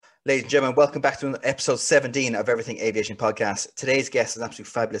Ladies and gentlemen, welcome back to episode 17 of Everything Aviation Podcast. Today's guest is an absolute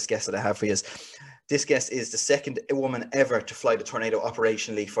fabulous guest that I have for you. This guest is the second woman ever to fly the Tornado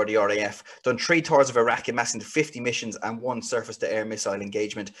operationally for the RAF, done 3 tours of Iraq, amassing to 50 missions and 1 surface-to-air missile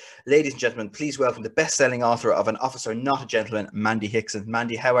engagement. Ladies and gentlemen, please welcome the best-selling author of An Officer Not a Gentleman, Mandy Hickson.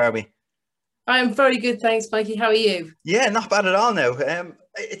 Mandy, how are we? I'm very good, thanks, Mikey. How are you? Yeah, not bad at all now.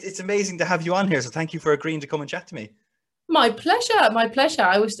 It's amazing to have you on here, so thank you for agreeing to come and chat to me. My pleasure, my pleasure.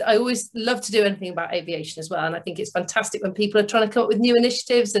 I always love to do anything about aviation as well, and I think it's fantastic when people are trying to come up with new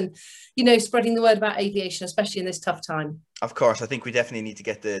initiatives and, you know, spreading the word about aviation, especially in this tough time. Of course, I think we definitely need to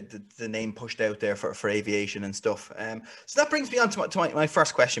get the name pushed out there for aviation and stuff. So that brings me on to my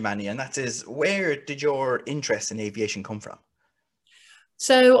first question, Mandy, and that is, where did your interest in aviation come from?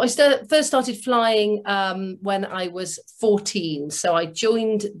 So I first started flying when I was 14. So I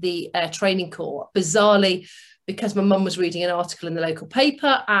joined the Air Training Corps, bizarrely, because my mum was reading an article in the local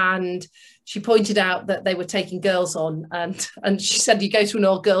paper and she pointed out that they were taking girls on, and she said, you go to an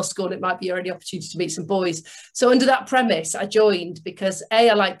all-girls school and it might be your only opportunity to meet some boys. So under that premise, I joined because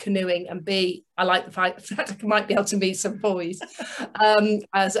A, I like canoeing, and B, I like the fact I might be able to meet some boys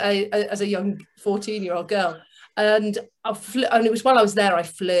as a young 14-year-old girl. And it was while I was there, I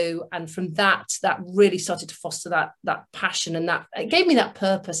flew. And from that really started to foster that passion. And that it gave me that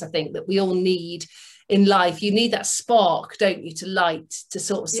purpose, I think, that we all need in life. You need that spark, don't you, to light, to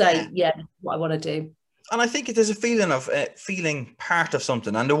sort of say, yeah, what I want to do. And I think there's a feeling of feeling part of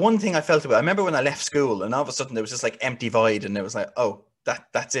something. And the one thing I felt about, I remember when I left school and all of a sudden there was this like empty void, and it was like, oh,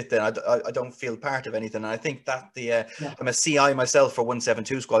 that's it then. I don't feel part of anything. And I think that I'm a CI myself for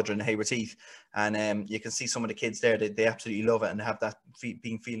 172 Squadron in Hayward Heath, and you can see some of the kids there, they absolutely love it and have that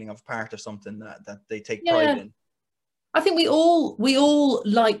feeling of part of something that they take pride in. I think we all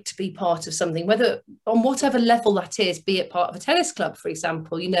like to be part of something, whether on whatever level that is, be it part of a tennis club, for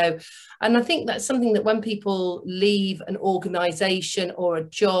example, you know. And I think that's something that when people leave an organisation or a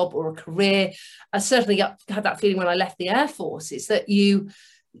job or a career, I certainly had that feeling when I left the Air Force, is that you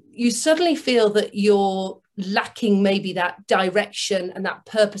suddenly feel that you're lacking maybe that direction and that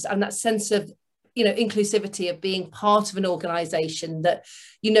purpose and that sense of, you know, inclusivity of being part of an organisation that,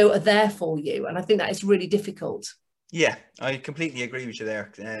 you know, are there for you. And I think that is really difficult. Yeah, I completely agree with you there.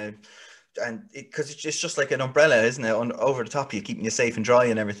 And because it's just like an umbrella, isn't it? Over the top of you, keeping you safe and dry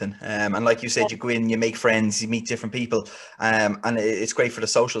and everything. And like you said, you go in, you make friends, you meet different people. And it's great for the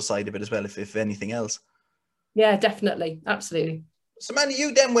social side of it as well, if anything else. Yeah, definitely. Absolutely. So, Mandy,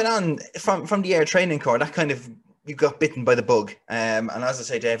 you then went on from the Air Training Corps, that kind of, you got bitten by the bug. And as I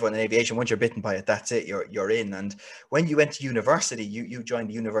say to everyone in aviation, once you're bitten by it, that's it, you're in. And when you went to university, you joined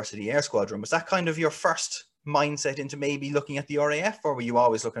the University Air Squadron. Was that kind of your first mindset into maybe looking at the RAF, or were you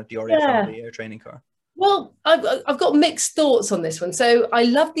always looking at the RAF from the Air Training Corps? Well, I've got mixed thoughts on this one. So I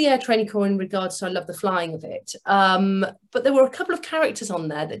love the Air Training Corps in regards to I love the flying of it. But there were a couple of characters on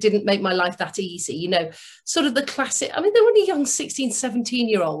there that didn't make my life that easy, you know, sort of the classic. I mean, they were only young 16,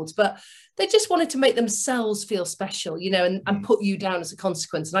 17-year-olds, but they just wanted to make themselves feel special, you know, and put you down as a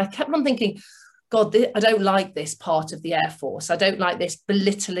consequence. And I kept on thinking, God, I don't like this part of the Air Force. I don't like this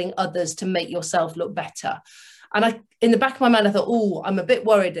belittling others to make yourself look better. And in the back of my mind, I thought, oh, I'm a bit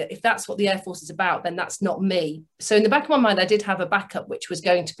worried that if that's what the Air Force is about, then that's not me. So in the back of my mind, I did have a backup, which was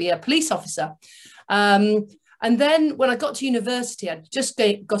going to be a police officer. And then when I got to university, I just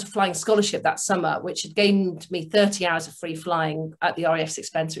got a flying scholarship that summer, which had gained me 30 hours of free flying at the RAF's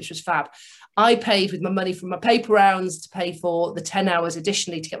expense, which was fab. I paid with my money from my paper rounds to pay for the 10 hours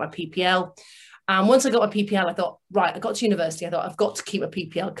additionally to get my PPL. And once I got my PPL, I thought, right, I got to university. I thought, I've got to keep my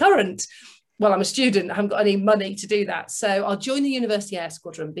PPL current. Well, I'm a student. I haven't got any money to do that. So I'll join the University Air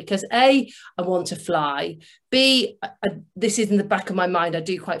Squadron because A, I want to fly. B, this is in the back of my mind. I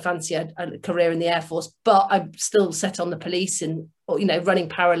do quite fancy a career in the Air Force, but I'm still set on the police and, you know, running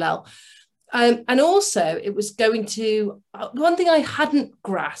parallel. And also it was going to, one thing I hadn't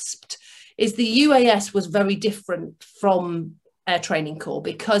grasped is the UAS was very different from Air Training Corps,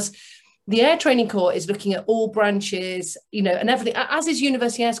 because the Air Training Corps is looking at all branches, you know, and everything, as is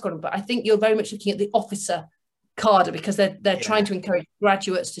University Air Squadron. But I think you're very much looking at the officer cadre, because they're trying to encourage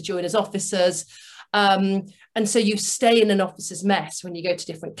graduates to join as officers. And so you stay in an officer's mess when you go to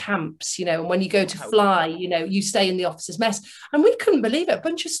different camps, you know, and when you go to fly, you know, you stay in the officer's mess. And we couldn't believe it. A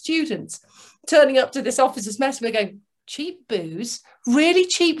bunch of students turning up to this officer's mess. We're going, cheap booze, really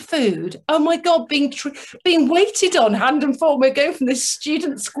cheap food. Oh my God, being waited on hand and foot. We're going from this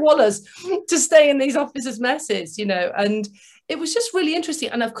student squalors to stay in these officers' messes, you know, and it was just really interesting.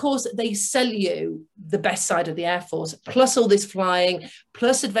 And of course, they sell you the best side of the Air Force, plus all this flying,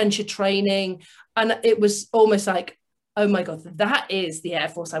 plus adventure training. And it was almost like oh my God, that is the Air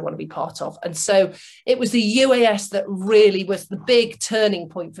Force I want to be part of. And so it was the UAS that really was the big turning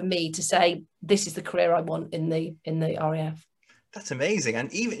point for me to say, this is the career I want in the RAF. That's amazing.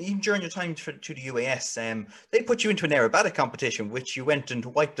 And even during your time to the UAS, they put you into an aerobatic competition, which you went and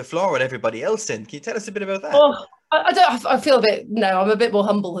wiped the floor with everybody else in. Can you tell us a bit about that? Oh, I feel a bit, no, I'm a bit more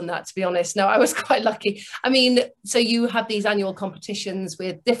humble than that, to be honest. No, I was quite lucky. I mean, so you have these annual competitions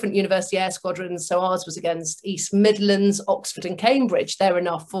with different university air squadrons. So ours was against East Midlands, Oxford and Cambridge. There are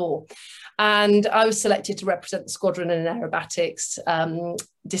now 4. And I was selected to represent the squadron in an aerobatics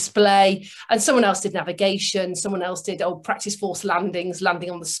display. And someone else did navigation. Someone else did practice force landings, landing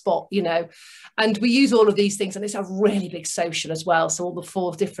on the spot, you know. And we use all of these things. And it's a really big social as well. So all the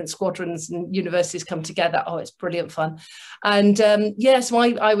 4 different squadrons and universities come together. Oh, it's brilliant fun. And so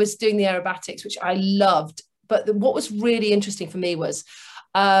I was doing the aerobatics, which I loved. But what was really interesting for me was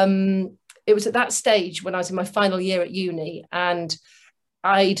it was at that stage when I was in my final year at uni, and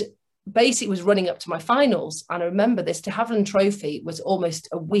I'd basically was running up to my finals. And I remember this de Havilland Trophy was almost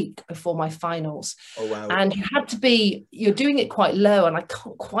a week before my finals. Oh, wow. And you're doing it quite low. And I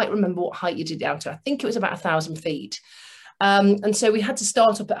can't quite remember what height you did down to. I think it was about 1,000 feet. And so we had to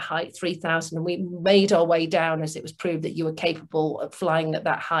start up at height 3,000, and we made our way down as it was proved that you were capable of flying at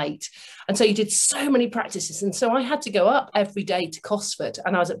that height. And so you did so many practices. And so I had to go up every day to Cosford,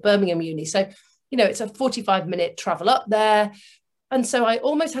 and I was at Birmingham Uni. So, you know, it's a 45-minute travel up there. And so I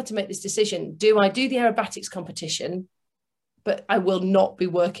almost had to make this decision. Do I do the aerobatics competition, but I will not be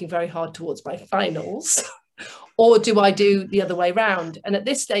working very hard towards my finals? Or do I do the other way around? And at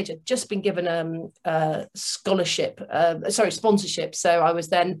this stage, I'd just been given a sponsorship. So I was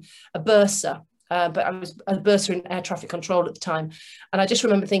then a bursar, but I was a bursar in air traffic control at the time. And I just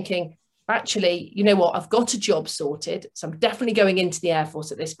remember thinking, actually, you know what? I've got a job sorted. So I'm definitely going into the Air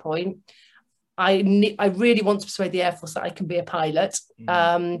Force at this point. I really want to persuade the Air Force that I can be a pilot.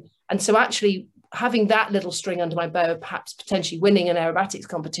 And so actually having that little string under my bow, perhaps potentially winning an aerobatics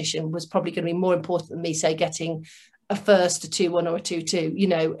competition, was probably going to be more important than me, say, getting a first, a 2-1 or a 2-2, you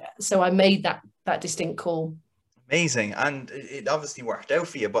know. So I made that distinct call. Amazing. And it obviously worked out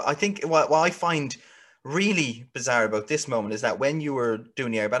for you. But I think what I find really bizarre about this moment is that when you were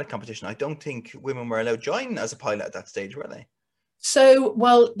doing the aerobatic competition, I don't think women were allowed to join as a pilot at that stage, were they? So,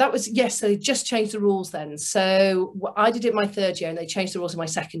 well, that was, yes, so they just changed the rules then. So I did it my 3rd year, and they changed the rules in my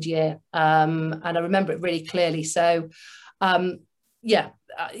 2nd year. And I remember it really clearly. So, women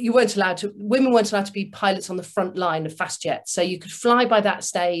weren't allowed to be pilots on the front line of fast jets. So you could fly by that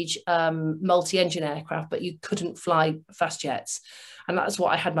stage multi-engine aircraft, but you couldn't fly fast jets. And that's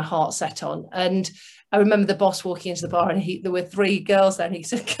what I had my heart set on. And I remember the boss walking into the bar, and there were 3 girls there, and he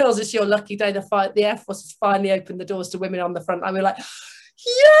said, "Girls, it's your lucky day. The Air Force has finally opened the doors to women on the front." And we were like,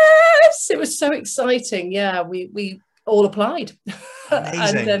 yes, it was so exciting. Yeah, we all applied. Amazing.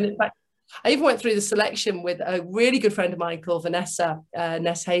 And then, in fact, I even went through the selection with a really good friend of mine called Vanessa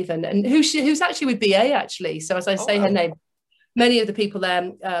Ness Haven, and who's actually with BA, actually. So as I say her name, many of the people there,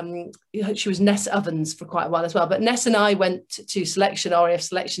 she was Ness Ovens for quite a while as well. But Ness and I went to selection, RAF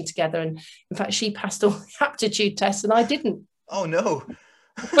selection together. And in fact, she passed all the aptitude tests and I didn't. Oh, no.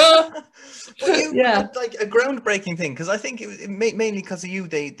 Like a groundbreaking thing, because I think it mainly because of you,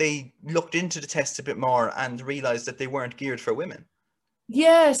 they looked into the tests a bit more and realized that they weren't geared for women.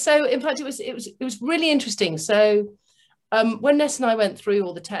 Yeah. So in fact, it was really interesting. So when Ness and I went through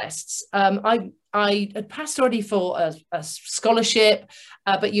all the tests, I had passed already for a scholarship,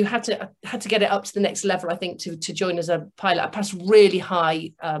 but you had to get it up to the next level, I think, to join as a pilot. I passed really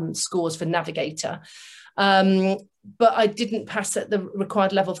high scores for navigator, but I didn't pass at the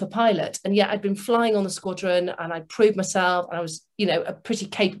required level for pilot. And yet I'd been flying on the squadron, and I proved myself, and I was, you know, a pretty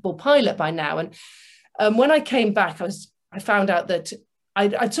capable pilot by now. And when I came back, I found out that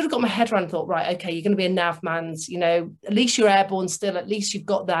I'd sort of got my head around and thought, right, okay, you're going to be a NAVMANS, you know, at least you're airborne still, at least you've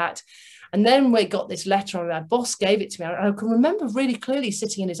got that. And then we got this letter, and my boss gave it to me. I can remember really clearly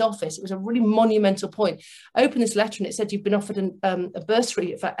sitting in his office. It was a really monumental point. I opened this letter, and it said, "You've been offered a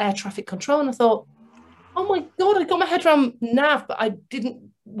bursary for air traffic control." And I thought, oh my God, I got my head around NAV, but I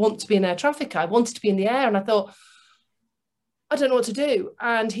didn't want to be an air trafficker. I wanted to be in the air. And I thought, I don't know what to do.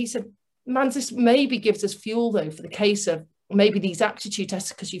 And he said, "Mans, this maybe gives us fuel, though, for the case of maybe these aptitude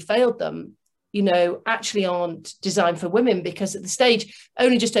tests, because you failed them, you know, actually aren't designed for women," because at the stage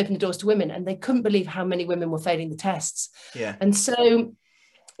only just opened the doors to women, and they couldn't believe how many women were failing the tests. Yeah. And so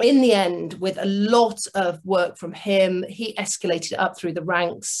in the end, with a lot of work from him, he escalated it up through the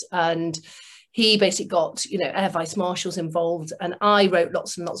ranks, and he basically got, you know, air vice marshals involved, and I wrote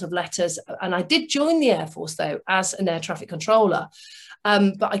lots and lots of letters. And I did join the Air Force, though, as an air traffic controller.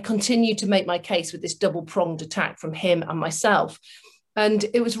 But I continued to make my case with this double-pronged attack from him and myself. And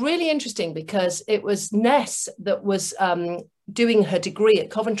it was really interesting because it was Ness that was doing her degree at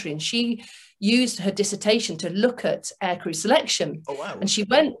Coventry, and she used her dissertation to look at aircrew selection. Oh, wow. And she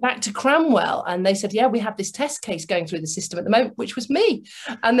went back to Cranwell and they said, yeah, we have this test case going through the system at the moment, which was me.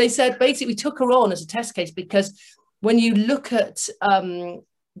 And they said, basically, we took her on as a test case because when you look at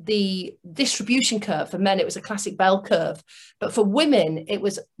the distribution curve for men, it was a classic bell curve, but for women it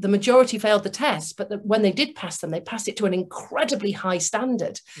was the majority failed the test, but when they did pass them, they passed it to an incredibly high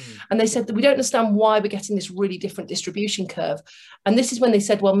standard. And they said that we don't understand why we're getting this really different distribution curve. And this is when they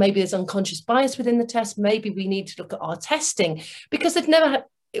said, well, maybe there's unconscious bias within the test, maybe we need to look at our testing, because they'd never had,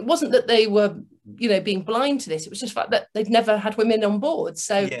 it wasn't that they were, you know, being blind to this, it was just the fact that they'd never had women on board.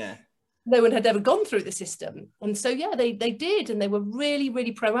 So yeah, no one had ever gone through the system. And so, yeah, they did. And they were really,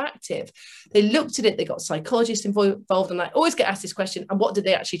 really proactive. They looked at it. They got psychologists involved. And I always get asked this question, and what did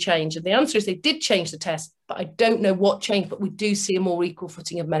they actually change? And the answer is they did change the test, but I don't know what changed. But we do see a more equal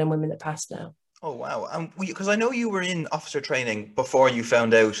footing of men and women that pass now. Oh, wow. Because I know you were in officer training before you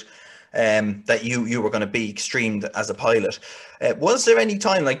found out that you were going to be streamed as a pilot. Was there any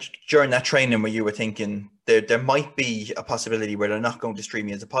time, like during that training, where you were thinking there might be a possibility where they're not going to stream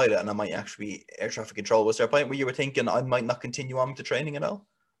me as a pilot and I might actually be air traffic control? Was there a point where you were thinking I might not continue on with the training at all?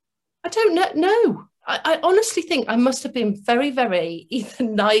 I don't know. No, I honestly think I must have been very, very either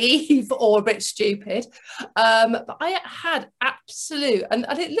naive or a bit stupid. But I had absolute, and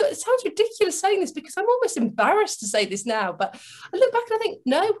it sounds ridiculous saying this because I'm almost embarrassed to say this now, but I look back and I think,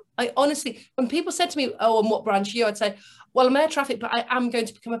 no, I honestly, when people said to me, oh, and what branch are you? I'd say, well, I'm air traffic, but I am going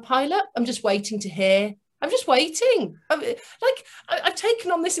to become a pilot. I'm just waiting to hear. I'm just waiting. I've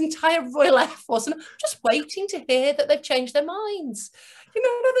taken on this entire Royal Air Force and I'm just waiting to hear that they've changed their minds. You know,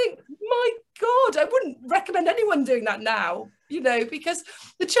 and I think, my God, I wouldn't recommend anyone doing that now, you know, because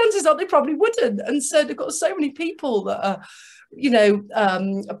the chances are they probably wouldn't. And so they've got so many people that are, you know,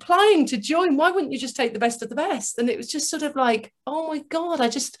 applying to join. Why wouldn't you just take the best of the best? And it was just sort of like, oh my God,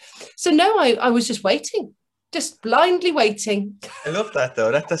 so no, I was just waiting. Just blindly waiting. I love that though.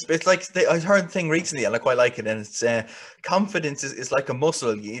 It's like I heard a thing recently and I quite like it. And it's confidence is like a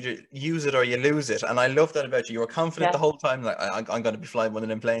muscle. You either use it or you lose it. And I love that about you. You were confident the whole time. Like I'm going to be flying one of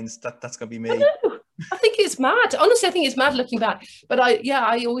them planes. That's going to be me. I think it's mad. Honestly, I think it's mad looking back. But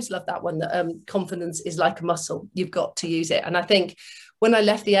I always love that one. That confidence is like a muscle. You've got to use it. And I think when I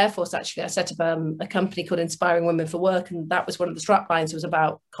left the Air Force, actually, I set up a company called Inspiring Women for Work. And that was one of the strap lines, was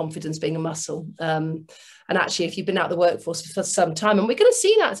about confidence being a muscle. And actually, if you've been out of the workforce for some time, and we're going to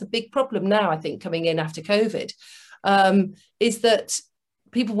see that it's a big problem now, I think, coming in after COVID, is that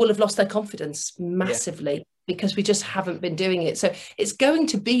people will have lost their confidence massively because we just haven't been doing it. So it's going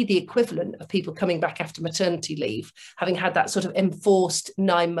to be the equivalent of people coming back after maternity leave, having had that sort of enforced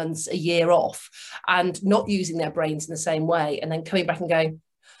 9 months, a year off, and not using their brains in the same way, and then coming back and going,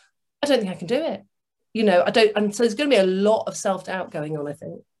 I don't think I can do it. You know, I don't. And so there's going to be a lot of self-doubt going on, I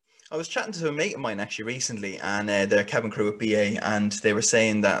think. I was chatting to a mate of mine actually recently, and they're cabin crew at BA, and they were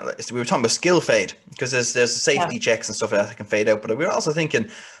saying that we were talking about skill fade because there's safety checks and stuff like that can fade out. But we were also thinking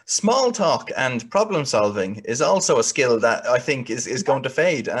small talk and problem solving is also a skill that I think is going to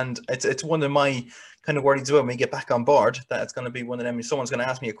fade, and it's one of my kind of worries when we get back on board that it's going to be one of them. If someone's going to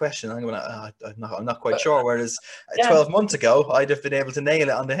ask me a question, I'm going to I'm not quite sure. Whereas 12 months ago, I'd have been able to nail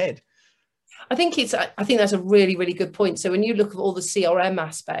it on the head. I think that's a really, really good point. So when you look at all the CRM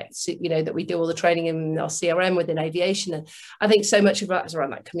aspects, you know, that we do all the training in our CRM within aviation, and I think so much of that is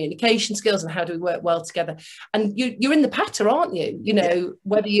around like communication skills and how do we work well together. And you're in the patter, aren't you? You know,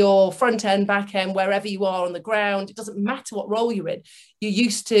 whether you're front end, back end, wherever you are on the ground, it doesn't matter what role you're in. You're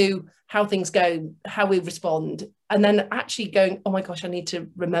used to how things go, how we respond, and then actually going, oh my gosh, I need to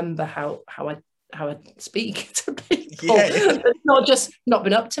remember how I speak to people. It's not just not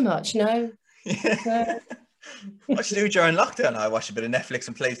been up to much, no. Yeah. What should do during lockdown? I watch a bit of Netflix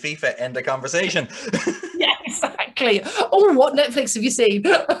and play FIFA. End the conversation. Yeah, exactly. Oh, what Netflix have you seen?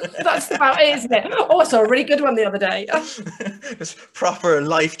 That's about it, isn't it? Oh, I saw a really good one the other day. There's proper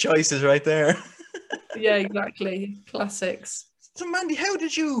life choices right there. Yeah, exactly. Classics. So, Mandy, how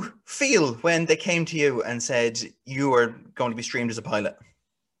did you feel when they came to you and said you were going to be streamed as a pilot?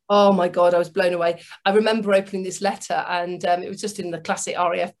 Oh my God, I was blown away. I remember opening this letter and it was just in the classic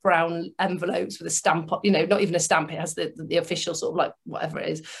RAF brown envelopes with a stamp, you know, not even a stamp, it has the official sort of like whatever it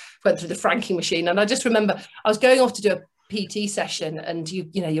is, went through the franking machine. And I just remember I was going off to do a PT session and you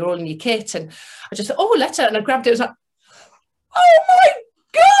know, you're all in your kit and I just thought, oh, a letter. And I grabbed it, it was like, oh my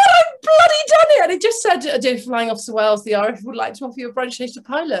God, I've bloody done it. And it just said, Dear Flying Officer Wells, the RAF would like to offer you a branch chaser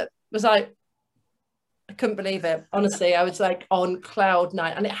pilot. I was like, I couldn't believe it. Honestly, I was like on cloud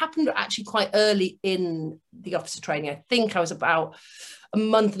nine. And it happened actually quite early in the officer training. I think I was about a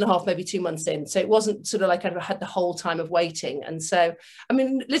month and a half, maybe 2 months in. So it wasn't sort of like I had the whole time of waiting. And so, I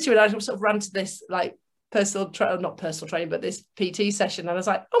mean, literally, I sort of ran to this like not personal training, but this PT session. And I was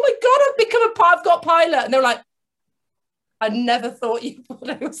like, oh my God, I've got pilot. And they were like, I never thought you would.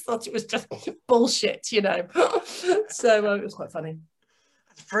 I always thought it was just bullshit, you know. So it was quite funny.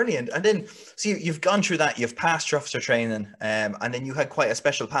 That's brilliant. And then, so you've gone through that, you've passed your officer training, and then you had quite a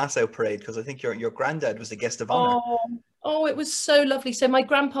special pass out parade, because I think your granddad was the guest of honor. Oh, it was so lovely. So my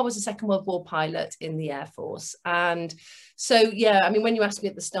grandpa was a Second World War pilot in the Air Force. And so, yeah, I mean, when you asked me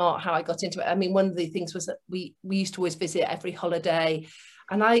at the start how I got into it, I mean, one of the things was that we used to always visit every holiday.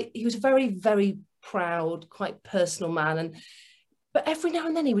 And he was a very, very proud, quite personal man. But every now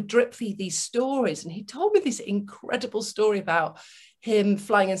and then he would drip feed these stories. And he told me this incredible story about him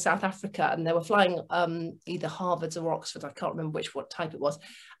flying in South Africa, and they were flying either Harvard's or Oxford. I can't remember what type it was.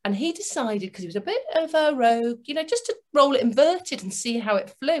 And he decided, because he was a bit of a rogue, you know, just to roll it inverted and see how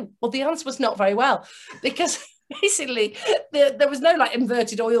it flew. Well, the answer was not very well, because basically there was no like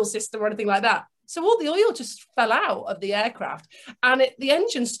inverted oil system or anything like that. So all the oil just fell out of the aircraft, and the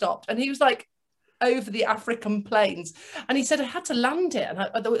engine stopped, and he was like over the African plains. And he said, I had to land it.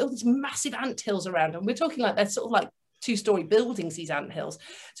 And there were all these massive anthills around. And we're talking like they're sort of like 2-story buildings, these anthills.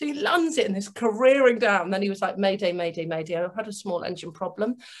 So he lands it and it's careering down. And then he was like, Mayday, Mayday, Mayday. I've had a small engine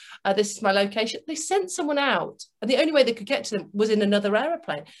problem. This is my location. They sent someone out, and the only way they could get to them was in another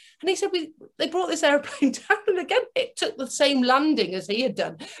aeroplane. And he said, they brought this aeroplane down, and again, it took the same landing as he had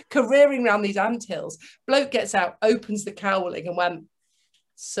done, careering around these anthills. Bloke gets out, opens the cowling and went,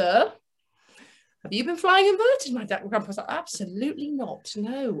 sir, have you been flying inverted? My grandpa was like, absolutely not.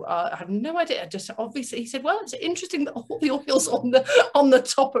 No, I have no idea. Just obviously, he said, well, it's interesting that all the oil's on the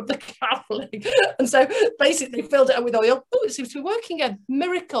top of the cowling. And so basically filled it up with oil. Oh, it seems to be working again.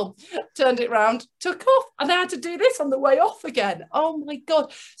 Miracle. Turned it round, took off. And I had to do this on the way off again. Oh my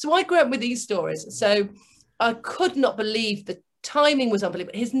God. So I grew up with these stories. So I could not believe the timing was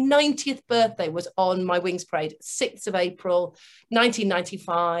unbelievable. His 90th birthday was on my wings parade, 6th of April,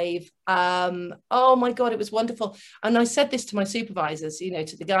 1995. Oh my God, it was wonderful. And I said this to my supervisors, you know,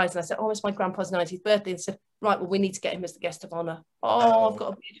 to the guys, and I said, oh, it's my grandpa's 90th birthday. And said, right, well, we need to get him as the guest of honor. Oh, I've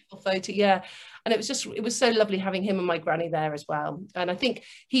got a beautiful photo. Yeah. And it was so lovely having him and my granny there as well. And I think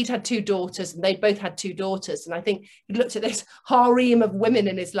he'd had 2 daughters, and they both had 2 daughters. And I think he looked at this harem of women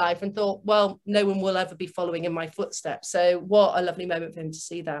in his life and thought, well, no one will ever be following in my footsteps. So what a lovely moment for him to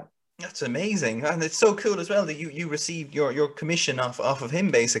see that. That's amazing. And it's so cool as well that you received your commission off of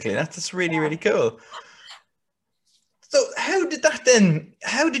him, basically. That's really, really cool. So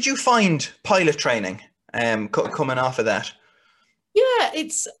how did you find pilot training coming off of that? Yeah,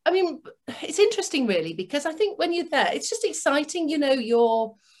 it's interesting really, because I think when you're there, it's just exciting. You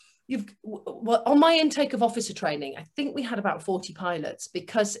know, on my intake of officer training, I think we had about 40 pilots,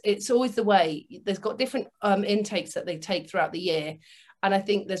 because it's always the way. There's got different intakes that they take throughout the year. And I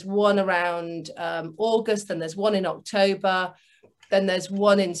think there's one around August, then there's one in October, then there's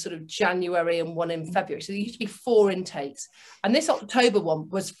one in sort of January and one in February. So there used to be 4 intakes. And this October one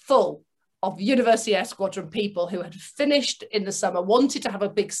was full of University Air Squadron people who had finished in the summer, wanted to have a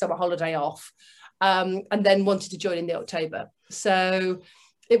big summer holiday off, and then wanted to join in the October. So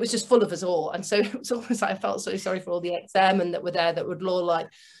it was just full of us all. And so it was almost like I felt so sorry for all the ex-airmen that were there, that were all like a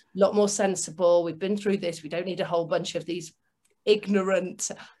lot more sensible. We've been through this. We don't need a whole bunch of these ignorant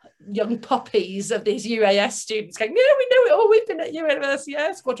young puppies of these UAS students going, no, we know it all, we've been at University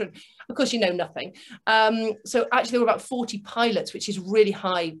Air Squadron. Of course, you know nothing. So actually there were about 40 pilots, which is really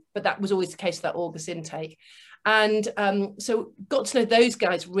high, but that was always the case for that August intake. And so got to know those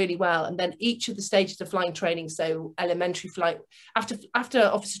guys really well. And then each of the stages of flying training, so elementary flight, after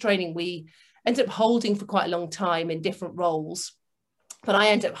officer training, we ended up holding for quite a long time in different roles. But I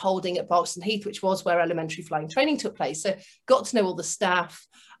ended up holding at Barkston Heath, which was where elementary flying training took place. So got to know all the staff,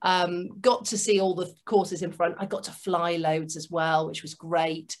 got to see all the courses in front. I got to fly loads as well, which was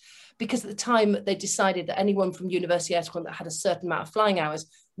great, because at the time they decided that anyone from University Air Squadron that had a certain amount of flying hours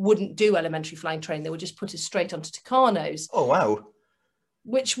wouldn't do elementary flying training. They would just put us straight onto Tucanos. Oh, wow.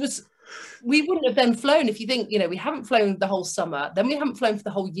 Which was, we wouldn't have then flown, if you think, you know, we haven't flown the whole summer, then we haven't flown for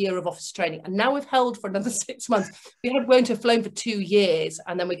the whole year of officer training, and now we've held for another 6 months. We won't have flown for 2 years,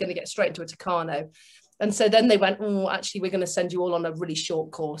 and then we're going to get straight into a Tucano. And so then they went, oh, actually, we're going to send you all on a really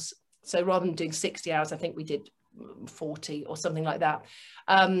short course. So rather than doing 60 hours, I think we did 40 or something like that.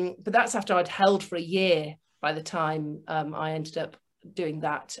 But that's after I'd held for a year by the time I ended up doing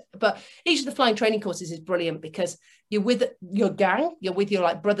that. But each of the flying training courses is brilliant because you're with your gang, you're with your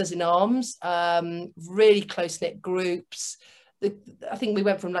like brothers in arms, really close-knit groups. I think we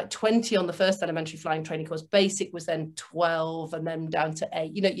went from like 20 on the first elementary flying training course. Basic was then 12 and then down to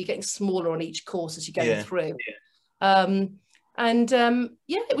 8. You know, you're getting smaller on each course as you're going through. Yeah,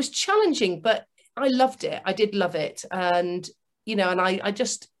 it was challenging, but I loved it. I did love it. And, you know, and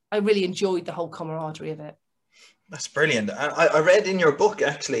I really enjoyed the whole camaraderie of it. That's brilliant. I read in your book,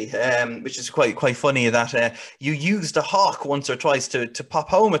 actually, which is quite funny, that you used a hawk once or twice to pop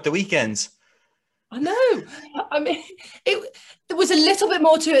home at the weekends. I know. I mean, there was a little bit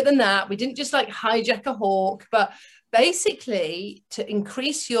more to it than that. We didn't just like hijack a hawk, but basically to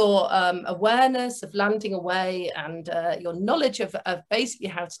increase your awareness of landing away and your knowledge of basically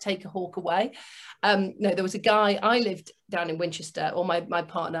how to take a hawk away. No, there was a guy, I lived down in Winchester, or my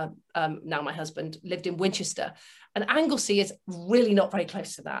partner, now my husband, lived in Winchester. And Anglesey is really not very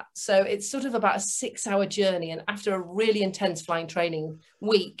close to that. So it's sort of about a 6-hour journey. And after a really intense flying training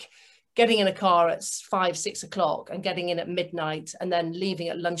week, getting in a car at 5, 6 o'clock and getting in at midnight and then leaving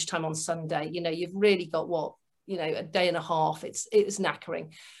at lunchtime on Sunday, you know, you've really got a day and a half. It was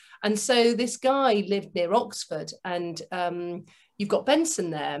knackering. And so this guy lived near Oxford, and you've got Benson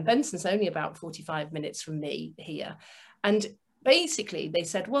there, and Benson's only about 45 minutes from me here. And basically they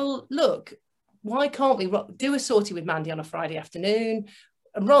said, well, look, why can't we do a sortie with Mandy on a Friday afternoon?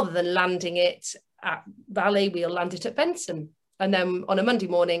 And rather than landing it at Valley, we'll land it at Benson. And then on a Monday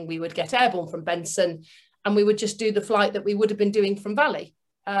morning, we would get airborne from Benson and we would just do the flight that we would have been doing from Valley.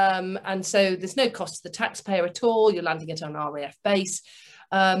 And so there's no cost to the taxpayer at all. You're landing it on an RAF base.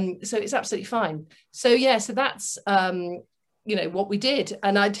 So it's absolutely fine. So, yeah, so that's, what we did.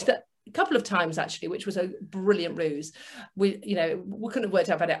 And I did that a couple of times, actually, which was a brilliant ruse. We couldn't have worked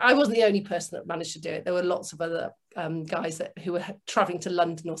out better. I wasn't the only person that managed to do it. There were lots of other guys who were traveling to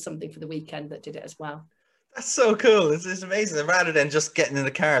London or something for the weekend that did it as well. That's so cool. It's amazing. And rather than just getting in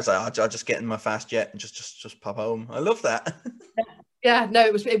the car, I'll just get in my fast jet and just pop home. I love that. Yeah, no,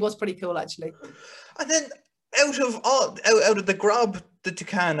 it was pretty cool, actually. And then out of the Grob, the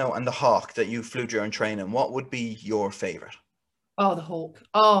Tucano and the Hawk that you flew during training, what would be your favorite? Oh, the Hawk.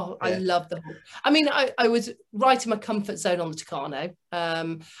 Oh, yeah. I love the Hawk. I mean, I was right in my comfort zone on the Tucano.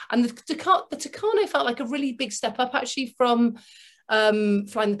 And the Tucano felt like a really big step up, actually, from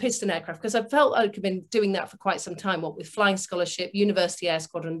flying the piston aircraft, because I felt like I've been doing that for quite some time, with Flying Scholarship, University Air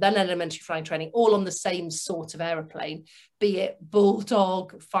Squadron, then elementary flying training, all on the same sort of aeroplane, be it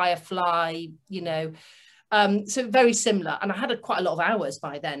Bulldog, Firefly, so very similar. And I had quite a lot of hours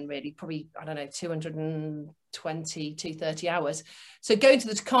by then, really, probably, I don't know, 230 hours. So going to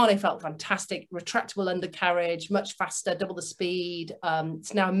the Tucano felt fantastic. Retractable undercarriage, much faster, double the speed.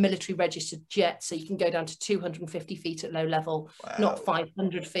 It's now a military registered jet, so you can go down to 250 feet at low level, not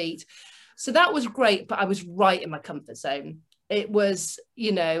 500 feet. So that was great, but I was right in my comfort zone. It was,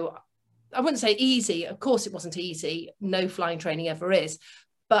 I wouldn't say easy. Of course it wasn't easy. No flying training ever is.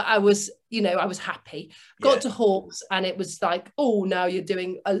 But I was happy. Got to Hawks and it was like, oh, now you're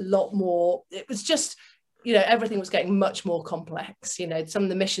doing a lot more. It was just, everything was getting much more complex. Some of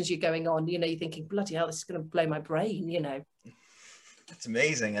the missions you're going on, you're thinking, bloody hell, this is going to blow my brain, That's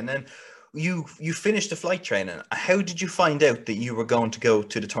amazing. And then you finished the flight training. How did you find out that you were going to go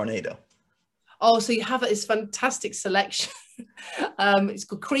to the Tornado? Oh, so you have this fantastic selection. It's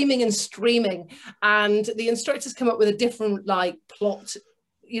called Creaming and Streaming. And the instructors come up with a different plot,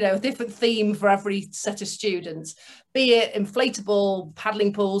 a different theme for every set of students, be it inflatable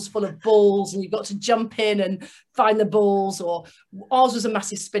paddling pools full of balls and you've got to jump in and find the balls, or ours was a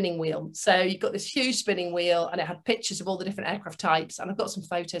massive spinning wheel. So you've got this huge spinning wheel and it had pictures of all the different aircraft types, and I've got some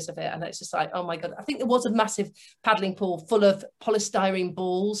photos of it, and it's just like, oh my God. I think there was a massive paddling pool full of polystyrene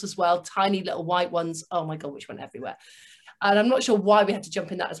balls as well, tiny little white ones. Oh my God, which went everywhere. And I'm not sure why we had to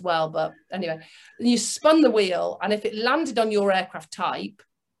jump in that as well, but anyway, you spun the wheel, and if it landed on your aircraft type,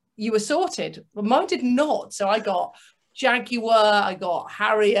 you were sorted. Well, mine did not. So I got Jaguar, I got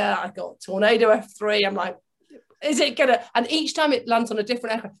Harrier, I got Tornado F3. I'm like, is it gonna? And each time it lands on a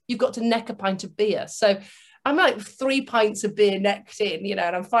different aircraft, you've got to neck a pint of beer. So I'm like 3 pints of beer necked in,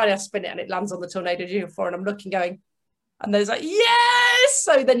 and I'm finally I spin it and it lands on the Tornado G4, and I'm looking going, and there's like, yes.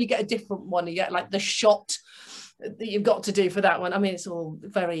 So then you get a different one. You get like the shot that you've got to do for that one. I mean, it's all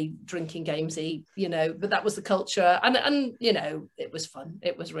very drinking gamesy, but that was the culture, and it was fun.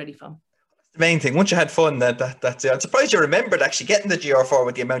 It was really fun. The main thing, once you had fun, that's it. I'm surprised you remembered actually getting the GR4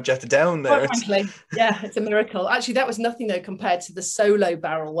 with the amount you had to down there. Frankly, yeah, it's a miracle. Actually, that was nothing though compared to the solo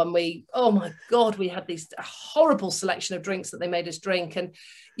barrel when oh my God, we had these horrible selection of drinks that they made us drink, and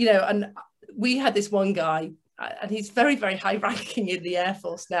and we had this one guy. and he's very, very high ranking in the Air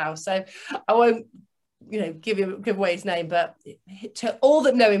Force now. So I won't, give away his name, but to all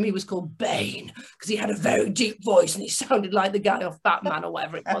that know him, he was called Bane because he had a very deep voice and he sounded like the guy off Batman or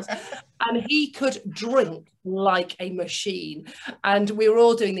whatever it was. And he could drink like a machine. And we were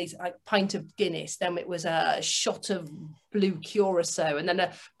all doing these, like, pint of Guinness, then it was a shot of blue curacao, and then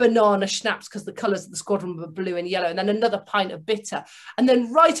a banana schnapps because the colours of the squadron were blue and yellow, and then another pint of bitter. And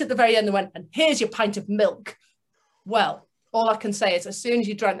then right at the very end, they went, and here's your pint of milk. Well, all I can say is as soon as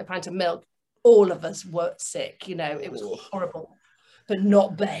you drank the pint of milk, all of us were sick, it was horrible, but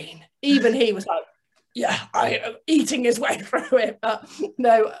not Bane. Even he was like, yeah, I am eating his way through it. But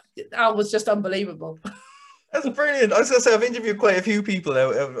no, Al was just unbelievable. That's brilliant. I was going to say, I've interviewed quite a few people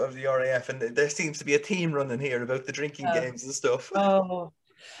out of the RAF, and there seems to be a theme running here about the drinking games and stuff. Oh,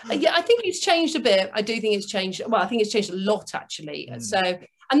 yeah, I think it's changed a bit. I do think it's changed. Well, I think it's changed a lot, actually. So,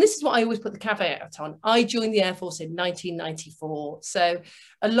 and this is what I always put the caveat on. I joined the Air Force in 1994. So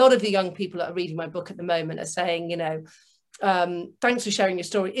a lot of the young people that are reading my book at the moment are saying, thanks for sharing your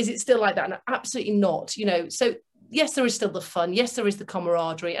story. Is it still like that? And absolutely not. So yes, there is still the fun. Yes, there is the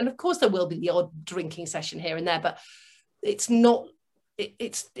camaraderie. And of course, there will be the odd drinking session here and there, but it's not,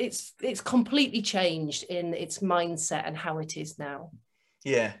 it's completely changed in its mindset and how it is now.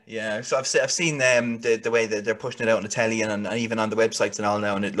 Yeah. So I've seen the way that they're pushing it out on the telly and even on the websites and all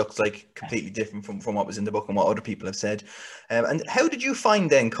now, and it looks like completely different from what was in the book and what other people have said. And how did you find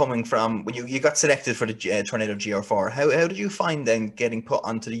then, coming from when you got selected for the Tornado GR4? How did you find then getting put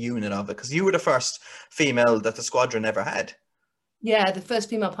onto the unit of it? Because you were the first female that the squadron ever had. Yeah, the first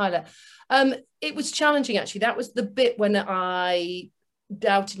female pilot. It was challenging, actually. That was the bit when I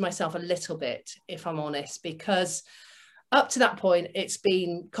doubted myself a little bit, if I'm honest, because up to that point, it's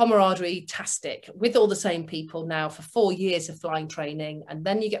been camaraderie-tastic with all the same people now for 4 years of flying training. And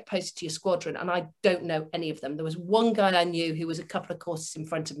then you get posted to your squadron, and I don't know any of them. There was one guy I knew who was a couple of courses in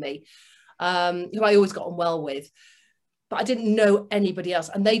front of me, who I always got on well with, but I didn't know anybody else,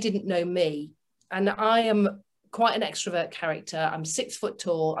 and they didn't know me. And I am quite an extrovert character. I'm 6 foot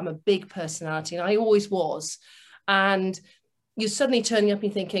tall. I'm a big personality, and I always was. And you're suddenly turning up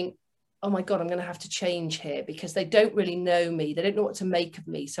and thinking, oh my God, I'm going to have to change here because they don't really know me. They don't know what to make of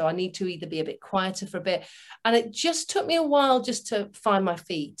me. So I need to either be a bit quieter for a bit. And it just took me a while just to find my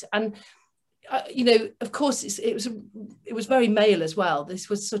feet. And, of course, it was very male as well. This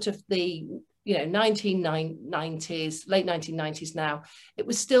was sort of the, 1990s, late 1990s now. It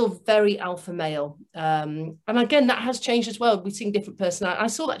was still very alpha male. And again, that has changed as well. We've seen different personalities. I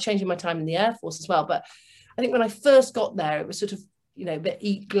saw that change in my time in the Air Force as well. But I think when I first got there, it was sort of, the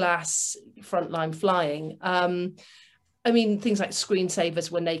eat glass frontline flying. Things like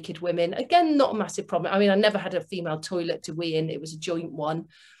screensavers were naked women. Again, not a massive problem. I never had a female toilet to wee in. It was a joint one,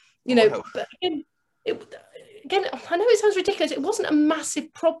 Wow. But again, I know it sounds ridiculous. It wasn't a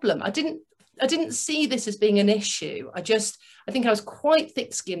massive problem. I didn't see this as being an issue. I think I was quite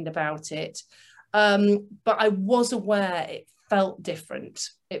thick-skinned about it. But I was aware it felt different.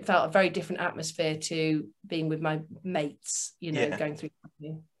 It felt a very different atmosphere to being with my mates, going through.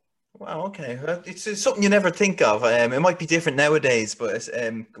 Wow, okay. Well, it's something you never think of. It might be different nowadays, but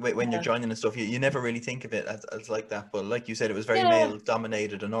when you're joining and stuff, you never really think of it as like that. But like you said, it was very male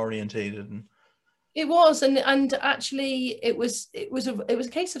dominated and orientated. And it was, and actually, it was a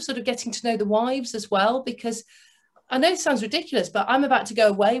case of sort of getting to know the wives as well, because I know it sounds ridiculous, but I'm about to go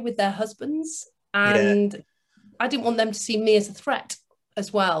away with their husbands, and I didn't want them to see me as a threat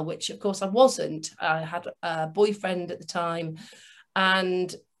as well, which of course I wasn't. I had a boyfriend at the time,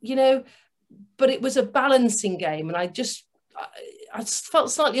 and but it was a balancing game, and I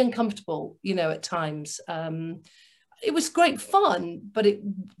felt slightly uncomfortable, at times. It was great fun, but it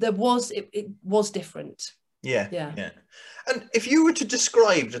was different. Yeah. And if you were to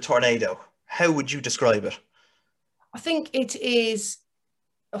describe the Tornado, how would you describe it? I think it is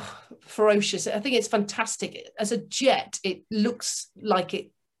ferocious. I think it's fantastic. As a jet, it looks like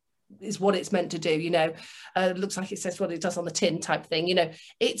it is what it's meant to do, it looks like it says what it does on the tin type thing.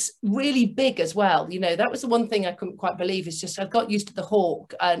 It's really big as well. That was the one thing I couldn't quite believe, is just I got used to the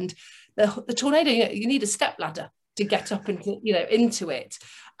Hawk and the Tornado. You need a step ladder to get up into it.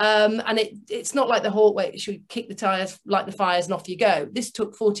 And it's not like the Hawk where you should kick the tires, light the fires, and off you go. This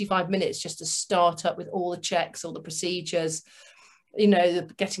took 45 minutes just to start up with all the checks, all the procedures,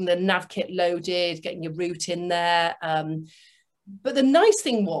 getting the nav kit loaded, getting your route in there. But the nice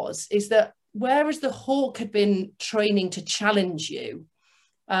thing is that whereas the Hawk had been training to challenge you,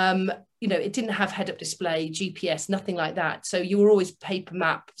 it didn't have head-up display, GPS, nothing like that. So you were always paper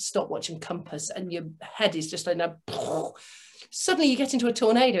map, stopwatch and compass, and your head is just suddenly you get into a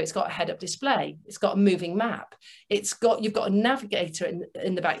tornado, it's got a head-up display, it's got a moving map, you've got a navigator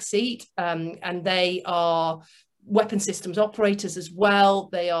in the back seat, and they are weapon systems operators as well.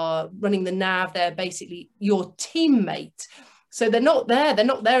 They are running the nav. They're basically your teammate. So they're not there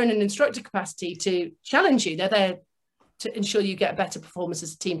in an instructor capacity to challenge you. They're there to ensure you get a better performance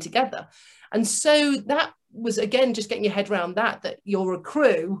as a team together. And so that was, again, just getting your head around that you're a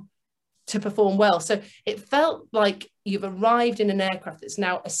crew to perform well. So it felt like you've arrived in an aircraft that's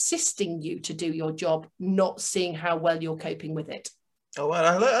now assisting you to do your job, not seeing how well you're coping with it. Oh, well,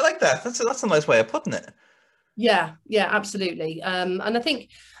 I like that. That's a nice way of putting it. Yeah, absolutely. And I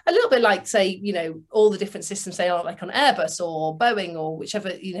think a little bit like, say, you know, all the different systems they are, like on Airbus or Boeing or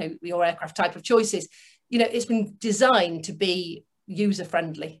whichever, you know, your aircraft type of choices, you know, it's been designed to be user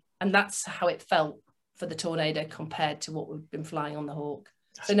friendly. And that's how it felt for the Tornado compared to what we've been flying on the Hawk.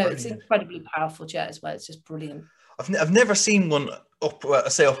 That's so no, brilliant. It's an incredibly powerful jet as well. It's just brilliant. I've never seen one up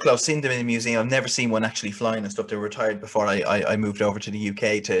close, seen them in the museum. I've never seen one actually flying and stuff. They were retired before I moved over to the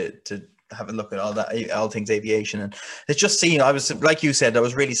UK to have a look at all things aviation. And it just seemed, I was, like you said, I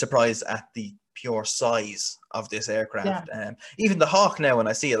was really surprised at the pure size of this aircraft. Yeah. Even the Hawk now, when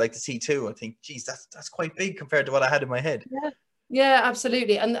I see it, like the C2, I think, geez, that's quite big compared to what I had in my head. Yeah,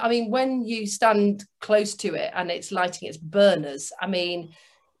 absolutely. And I mean, when you stand close to it and it's lighting its burners, I mean,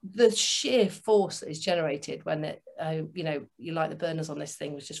 the sheer force that is generated when it, you know, you light the burners on this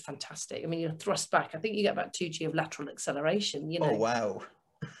thing was just fantastic. I mean, you're thrust back. I think you get about 2G of lateral acceleration, you know. Oh, wow.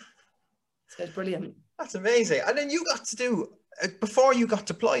 So it's brilliant. That's amazing. And then you got to do, before you got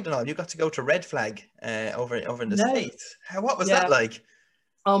deployed and all, you got to go to Red Flag over in the States. What was that like?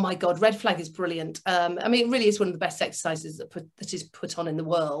 Oh my God, Red Flag is brilliant. I mean, it really is one of the best exercises that is put on in the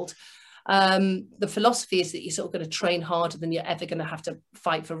world. The philosophy is that you're sort of going to train harder than you're ever going to have to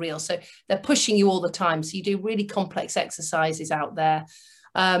fight for real. So they're pushing you all the time. So you do really complex exercises out there,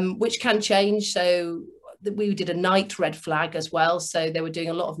 which can change. So we did a night Red Flag as well. So they were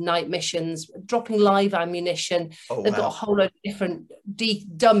doing a lot of night missions, dropping live ammunition. Oh, they've got a whole load of different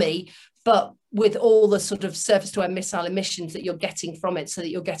dummy, but with all the sort of surface-to-air missile emissions that you're getting from it, so that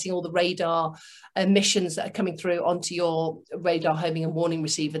you're getting all the radar emissions that are coming through onto your radar homing and warning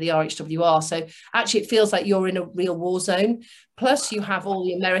receiver, the RHWR. So actually it feels like you're in a real war zone. Plus you have all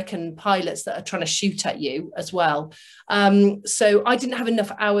the American pilots that are trying to shoot at you as well. So I didn't have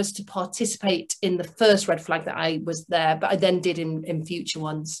enough hours to participate in the first Red Flag that I was there, but I then did in future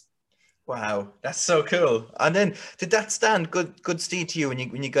ones. Wow, that's so cool. And then did that stand good stead to you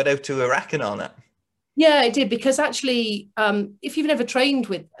when you got out to Iraq and all that? Yeah, it did, because actually, if you've never trained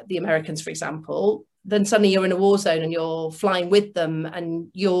with the Americans, for example, then suddenly you're in a war zone and you're flying with them and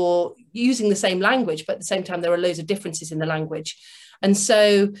you're using the same language, but at the same time, there are loads of differences in the language. And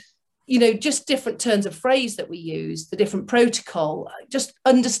so, you know, just different turns of phrase that we use, the different protocol, just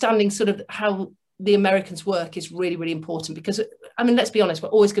understanding sort of how the Americans work is really, really important, because, I mean, let's be honest, we're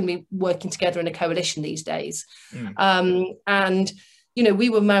always going to be working together in a coalition these days. And, you know,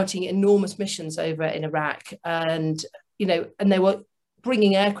 we were mounting enormous missions over in Iraq, and, you know, and they were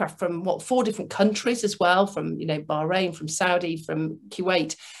bringing aircraft from 4 different countries as well, from, you know, Bahrain, from Saudi, from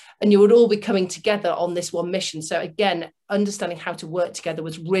Kuwait, and you would all be coming together on this one mission. So again, understanding how to work together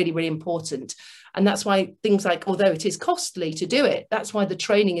was really, really important. And that's why things like, although it is costly to do it, that's why the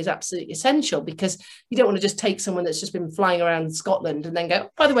training is absolutely essential, because you don't want to just take someone that's just been flying around Scotland and then go,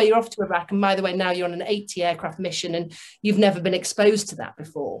 by the way, you're off to Iraq, and by the way, now you're on an 80 aircraft mission and you've never been exposed to that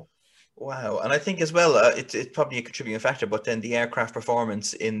before. Wow. And I think as well, it's probably a contributing factor, but then the aircraft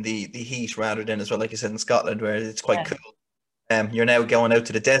performance in the heat, rather than as well, like you said, in Scotland, where it's quite cool. You're now going out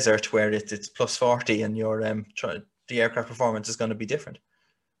to the desert where it's plus 40, and the aircraft performance is going to be different.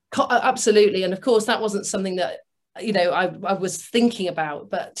 Absolutely. And of course, that wasn't something that, you know, I was thinking about,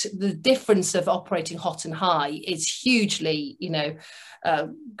 but the difference of operating hot and high is hugely, you know,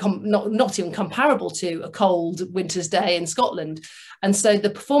 not even comparable to a cold winter's day in Scotland. And so the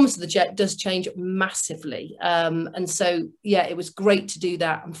performance of the jet does change massively. And so, yeah, it was great to do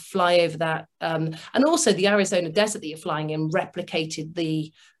that and fly over that. And also the Arizona desert that you're flying in replicated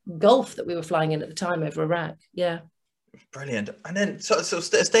the Gulf that we were flying in at the time over Iraq. Yeah. Brilliant. And then so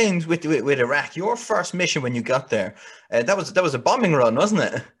staying with Iraq, your first mission when you got there, that was a bombing run, wasn't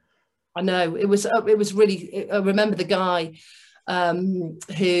it? I know, it was really, I remember the guy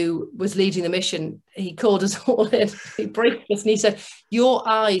who was leading the mission. He called us all in, he briefed us, and he said, your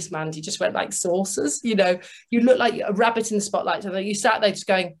eyes, Mandy, just went like saucers, you know, you look like a rabbit in the spotlight. And you sat there just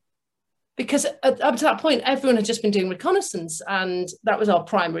going, because up to that point, everyone had just been doing reconnaissance, and that was our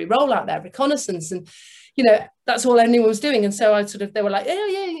primary role out there, reconnaissance. And you know, that's all anyone was doing. And so they were like, oh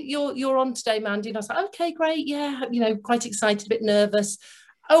yeah, you're on today, Mandy. And I was like, okay, great. Yeah. You know, quite excited, a bit nervous.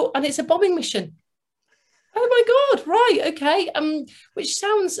 Oh, and it's a bombing mission. Oh my God, right, okay. Which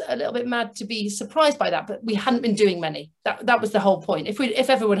sounds a little bit mad to be surprised by that, but we hadn't been doing many. That was the whole point. If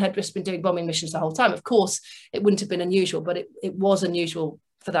everyone had just been doing bombing missions the whole time, of course, it wouldn't have been unusual, but it was unusual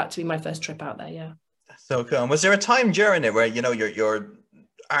for that to be my first trip out there, yeah. That's so cool. And was there a time during it where, you know, you're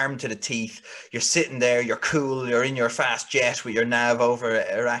armed to the teeth, you're sitting there, you're cool, you're in your fast jet with your nav over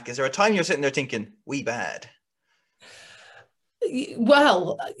Iraq? Is there a time you're sitting there thinking, we bad?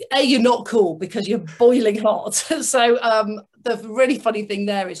 Well, you're not cool because you're boiling hot. So the really funny thing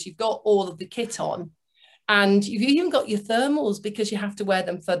there is you've got all of the kit on, and you've even got your thermals because you have to wear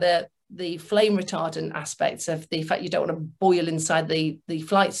them for the flame retardant aspects of the fact you don't want to boil inside the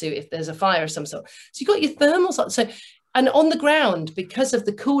flight suit if there's a fire of some sort. So you've got your thermals on. So, and on the ground, because of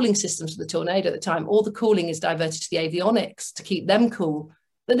the cooling systems for the Tornado at the time, all the cooling is diverted to the avionics to keep them cool.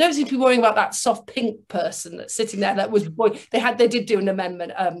 They don't seem to be worrying about that soft pink person that's sitting there. That was they did do an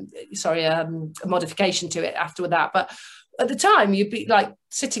amendment, a modification to it after that. But at the time, you'd be like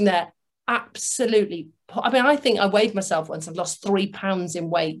sitting there, absolutely. I mean, I think I weighed myself once. I've lost 3 pounds in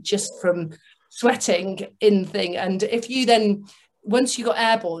weight just from sweating in thing. And if you then, once you got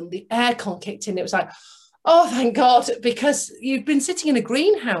airborne, the aircon kicked in. It was like, oh, thank God, because you've been sitting in a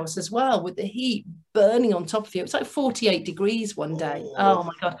greenhouse as well with the heat burning on top of you. It's like 48 degrees one day. Oh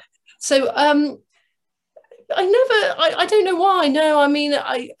my God. So I don't know why. No, I mean,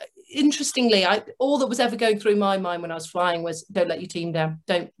 interestingly, all that was ever going through my mind when I was flying was, don't let your team down.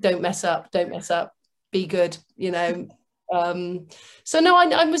 Don't mess up. Don't mess up. Be good, you know. So no,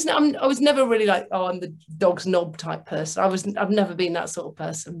 I was never really like, oh, I'm the dog's knob type person. I've never been that sort of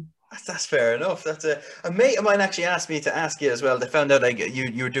person. That's fair enough. That's a mate of mine actually asked me to ask you as well. They found out like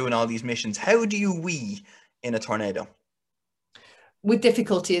you were doing all these missions. How do you wee in a Tornado? With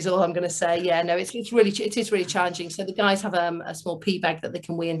difficulty is all I'm going to say. Yeah, no, it is really challenging. So the guys have a small pee bag that they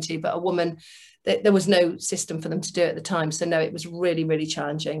can wee into, but a woman, there was no system for them to do it at the time. So no, it was really, really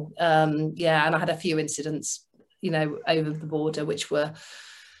challenging. Yeah, and I had a few incidents, you know, over the border, which were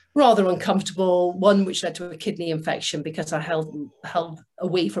rather uncomfortable. One which led to a kidney infection because I held a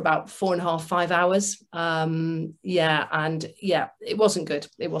wee for about 4.5, 5 hours. Yeah, and yeah, it wasn't good.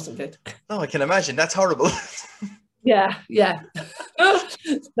 It wasn't good. Oh, I can imagine. That's horrible. Yeah.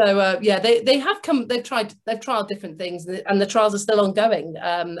 So yeah, they've tried different things, and the trials are still ongoing.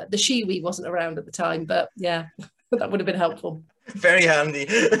 The Shiwi wasn't around at the time, but yeah, that would have been helpful. Very handy.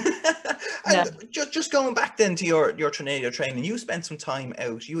 Yeah. Just going back then to your Tornado training, you spent some time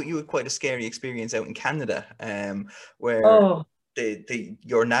out. You had quite a scary experience out in Canada, where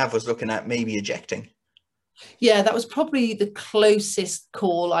your nav was looking at maybe ejecting. Yeah, that was probably the closest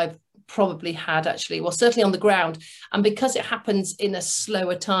call I've probably had, actually. Well, certainly on the ground, and because it happens in a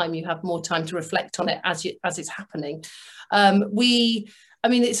slower time, you have more time to reflect on it as it's happening. I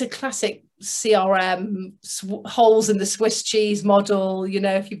mean, it's a classic CRM holes in the Swiss cheese model. You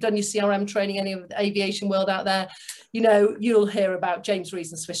know, if you've done your CRM training, any of the aviation world out there, you know, you'll hear about James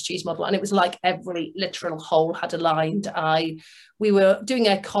Reason's Swiss cheese model. And it was like every literal hole had aligned. We were doing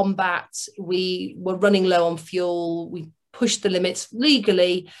air combat. We were running low on fuel. We pushed the limits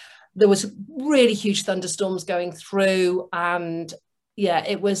legally. There was really huge thunderstorms going through, and yeah,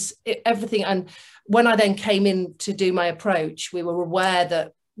 everything. And when I then came in to do my approach, we were aware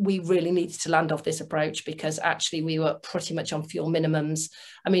that we really needed to land off this approach because actually we were pretty much on fuel minimums.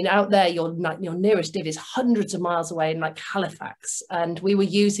 I mean, out there, your nearest div is hundreds of miles away in like Halifax, and we were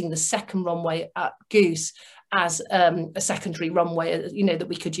using the second runway at Goose as a secondary runway, you know, that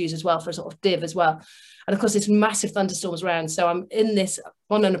we could use as well for a sort of div as well. And of course, it's massive thunderstorms around. So I'm in this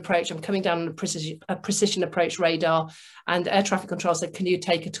on an approach. I'm coming down on a precision approach radar, and air traffic control said, "Can you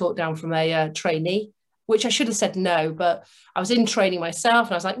take a talk down from a trainee?" Which I should have said no, but I was in training myself,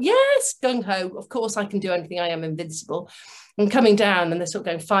 and I was like, "Yes, gung ho! Of course, I can do anything. I am invincible." And coming down, and they're sort of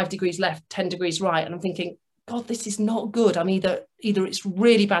going 5 degrees left, 10 degrees right, and I'm thinking, "God, this is not good. I'm either it's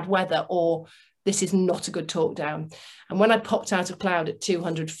really bad weather or this is not a good talk down." And when I popped out of cloud at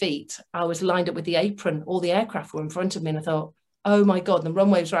 200 feet, I was lined up with the apron. All the aircraft were in front of me. And I thought, oh my God, the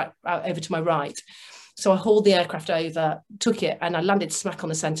runway was right out over to my right. So I hauled the aircraft over, took it, and I landed smack on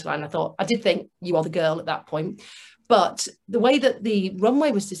the centre line. I did think, you are the girl at that point. But the way that the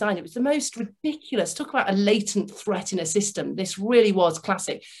runway was designed, it was the most ridiculous. Talk about a latent threat in a system. This really was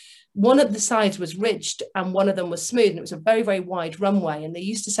classic. One of the sides was ridged and one of them was smooth, and it was a very, very wide runway. And they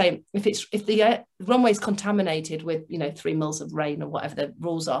used to say, if the runway is contaminated with, 3 mils of rain or whatever the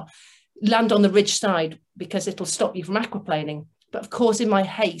rules are, land on the ridge side because it'll stop you from aquaplaning. But of course, in my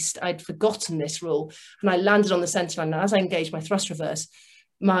haste, I'd forgotten this rule, and I landed on the centre line. And as I engaged my thrust reverse,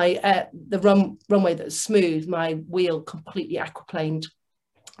 the runway that was smooth, my wheel completely aquaplaned,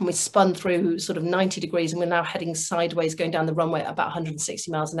 and we spun through sort of 90 degrees, and we're now heading sideways, going down the runway at about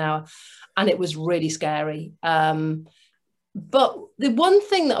 160 miles an hour, and it was really scary. But the one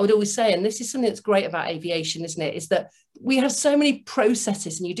thing that I would always say, and this is something that's great about aviation, isn't it, is that we have so many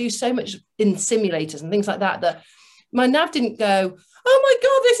processes, and you do so much in simulators and things like that, that my nav didn't go, oh my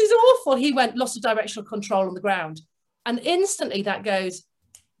God, this is awful. He went, loss of directional control on the ground. And instantly that goes,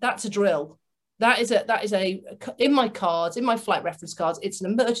 that's a drill. That is a, in my cards, in my flight reference cards, it's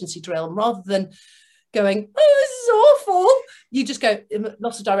an emergency drill. And rather than going, oh, this is awful, you just go,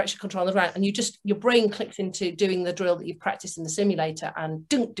 loss of direction control on the ground, and your brain clicks into doing the drill that you've practiced in the simulator, and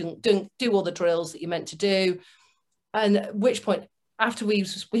dunk, dunk, dunk, do all the drills that you're meant to do. And at which point, after we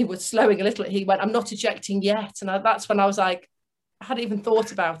were slowing a little, he went, I'm not ejecting yet. And that's when I was like, I hadn't even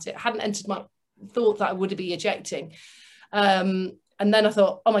thought about it. I hadn't entered my thought that I would be ejecting. And then I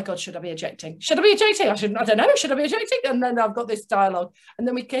thought, oh my God, should I be ejecting? Should I be ejecting? I don't know, should I be ejecting? And then I've got this dialogue. And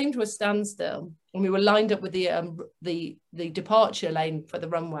then we came to a standstill, and we were lined up with the departure lane for the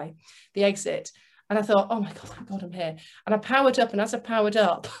runway, the exit. And I thought, oh my God, thank God I'm here. And I powered up, and as I powered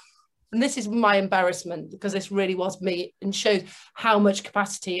up, and this is my embarrassment, because this really was me and showed how much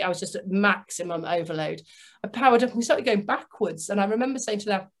capacity, I was just at maximum overload. I powered up, and we started going backwards. And I remember saying to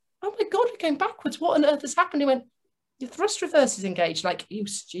them, oh my God, we're going backwards. What on earth has happened? He went, your thrust reverse is engaged. Like, you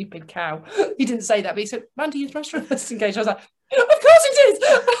stupid cow. He didn't say that, but he said, Mandy, your thrust reverse is engaged. I was like, of course it is.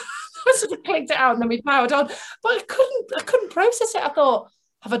 I sort of clicked it out, and then we powered on. But I couldn't process it. I thought,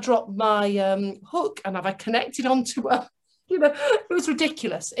 have I dropped my hook, and have I connected onto a, it was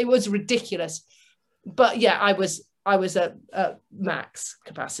ridiculous. It was ridiculous. But yeah, I was at max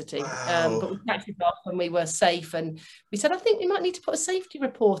capacity. Wow. But we taxied off, and we were safe. And we said, I think we might need to put a safety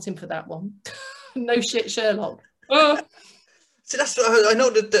report in for that one. No shit, Sherlock. See, I know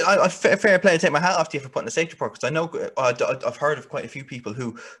that I fair play to take my hat off to you for putting a safety report, because I know I've heard of quite a few people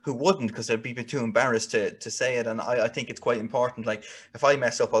who wouldn't, because they'd be too embarrassed to say it. And I think it's quite important. Like, if I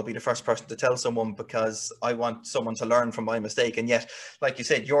mess up, I'll be the first person to tell someone, because I want someone to learn from my mistake. And yet, like you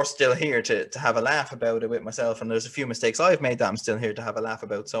said, you're still here to have a laugh about it with myself. And there's a few mistakes I've made that I'm still here to have a laugh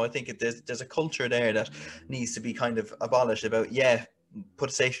about. So I think there's a culture there that needs to be kind of abolished about, yeah,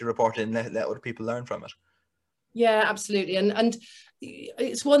 put a safety report in, let other people learn from it. Yeah, absolutely. And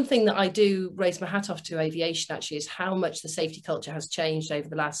it's one thing that I do raise my hat off to aviation, actually, is how much the safety culture has changed over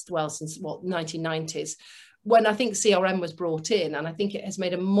the last, well, since 1990s, when I think CRM was brought in. And I think it has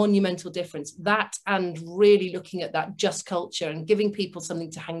made a monumental difference. That, and really looking at that just culture and giving people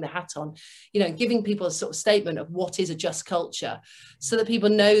something to hang their hat on, giving people a sort of statement of what is a just culture, so that people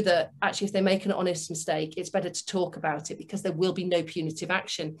know that actually, if they make an honest mistake, it's better to talk about it, because there will be no punitive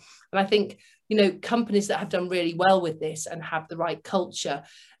action. And I think, companies that have done really well with this and have the right culture,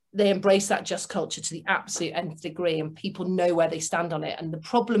 they embrace that just culture to the absolute nth degree, and people know where they stand on it. And the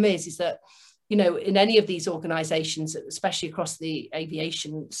problem is that, in any of these organizations, especially across the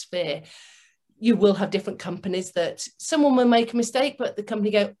aviation sphere, you will have different companies that someone will make a mistake, but the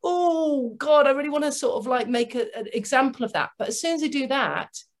company go, oh God, I really want to sort of like make an example of that. But as soon as they do that,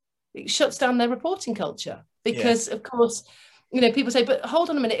 it shuts down their reporting culture, because of course, people say, but hold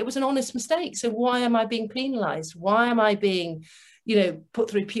on a minute, it was an honest mistake. So why am I being penalized? Why am I being,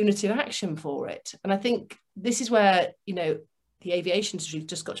 put through punitive action for it? And I think this is where, the aviation industry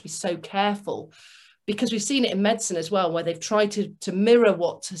just got to be so careful, because we've seen it in medicine as well, where they've tried to mirror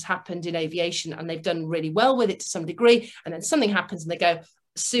what has happened in aviation, and they've done really well with it to some degree. And then something happens and they go,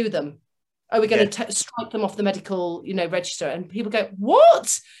 sue them. Oh, we're going to strike them off the medical, register. And people go,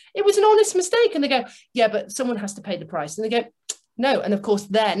 what? It was an honest mistake. And they go, yeah, but someone has to pay the price. And they go, no. And of course,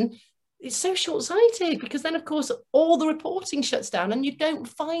 then it's so short-sighted, because then, of course, all the reporting shuts down, and you don't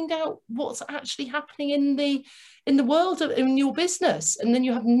find out what's actually happening in the world, in your business. And then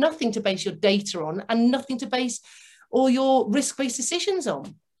you have nothing to base your data on, and nothing to base all your risk-based decisions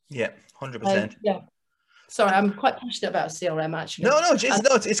on. Yeah, 100%. Yeah. Sorry, I'm quite passionate about CRM, actually. No,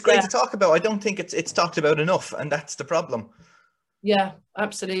 it's great to talk about. I don't think it's talked about enough, and that's the problem. Yeah,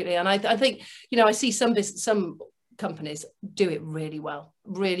 absolutely. And I think, I see some companies do it really well,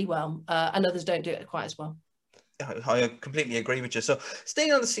 and others don't do it quite as well. I completely agree with you. So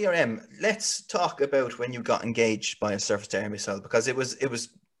staying on the CRM, let's talk about when you got engaged by a surface-to-air missile, because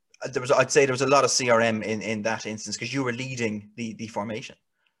I'd say there was a lot of CRM in that instance, because you were leading the formation.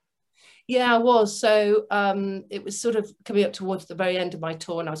 Yeah, I was. So it was sort of coming up towards the very end of my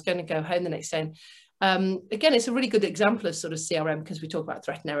tour, and I was going to go home the next day. Again, it's a really good example of sort of CRM, because we talk about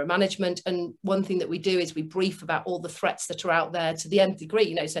threat and error management. And one thing that we do is we brief about all the threats that are out there to the nth degree,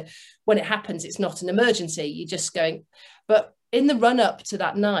 you know, so when it happens, it's not an emergency, you're just going. But in the run up to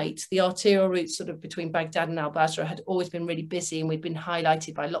that night, the arterial routes sort of between Baghdad and al-Basra had always been really busy, and we'd been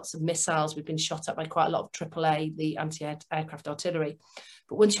highlighted by lots of missiles. We'd been shot at by quite a lot of AAA, the anti-aircraft artillery.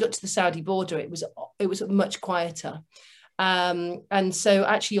 But once you got to the Saudi border, it was much quieter. And so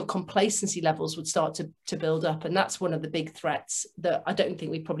actually your complacency levels would start to build up. And that's one of the big threats that I don't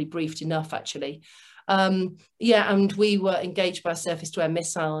think we probably briefed enough, actually. Yeah, and we were engaged by a surface-to-air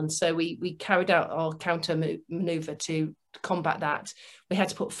missile. And so we carried out our counter maneuver to combat that. We had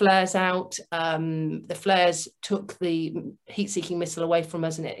to put flares out. The flares took the heat-seeking missile away from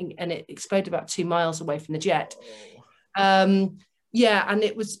us, and it exploded about 2 miles away from the jet. Yeah, and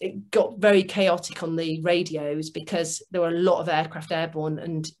it got very chaotic on the radios because there were a lot of aircraft airborne,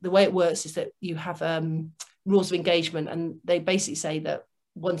 and the way it works is that you have rules of engagement, and they basically say that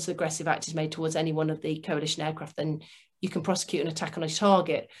once aggressive act is made towards any one of the coalition aircraft, then you can prosecute an attack on a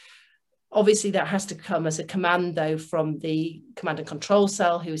target. Obviously, that has to come as a command, though, from the command and control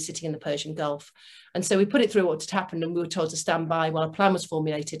cell who was sitting in the Persian Gulf. And so we put it through what had happened, and we were told to stand by while a plan was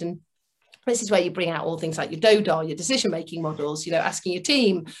formulated. And this is where you bring out all things like your DODA, your decision-making models, you know, asking your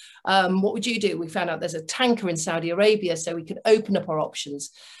team, what would you do? We found out there's a tanker in Saudi Arabia, so we could open up our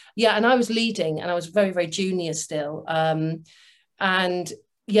options. Yeah, and I was leading, and I was very, very junior still. And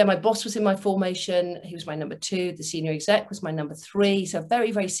yeah, my boss was in my formation. He was my number 2. The senior exec was my number 3. So a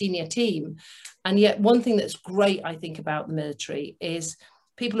very, very senior team. And yet one thing that's great, I think, about the military is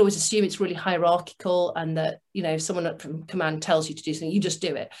people always assume it's really hierarchical, and that, you know, if someone from command tells you to do something, you just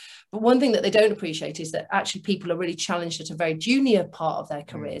do it. But one thing that they don't appreciate is that actually people are really challenged at a very junior part of their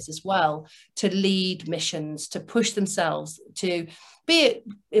careers as well, to lead missions, to push themselves, to be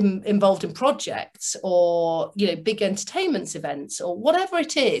involved in projects or, you know, big entertainment events or whatever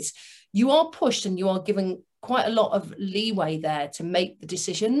it is. You are pushed, and you are given quite a lot of leeway there to make the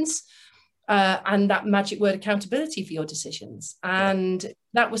decisions. And that magic word, accountability for your decisions. And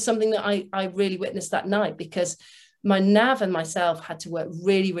that was something that I really witnessed that night, because my nav and myself had to work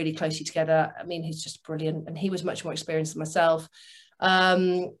really, really closely together. I mean, he's just brilliant, and he was much more experienced than myself.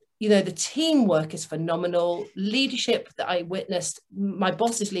 You know, the teamwork is phenomenal. Leadership that I witnessed, my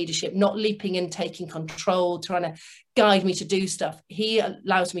boss's leadership, not leaping in, taking control, trying to guide me to do stuff. He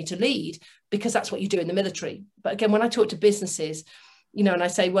allows me to lead because that's what you do in the military. But again, when I talk to businesses, you know, and I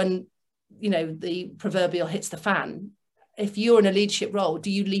say, when, you know, the proverbial hits the fan, if you're in a leadership role, do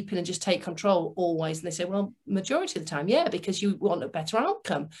you leap in and just take control always? And they say, well, majority of the time, yeah, because you want a better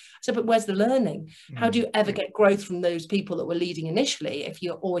outcome. So, but where's the learning? How do you ever get growth from those people that were leading initially if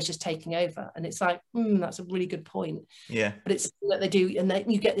you're always just taking over? And it's like, that's a really good point. Yeah. But it's that they do, and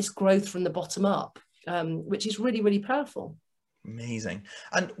then you get this growth from the bottom up, which is really, really powerful. Amazing.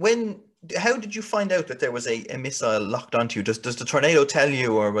 And how did you find out that there was a missile locked onto you? Does the tornado tell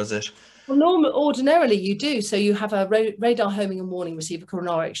you, or was it? Well, ordinarily you do. So you have a radar homing and warning receiver called an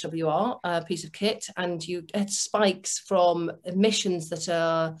RHWR, piece of kit, and you get spikes from emissions that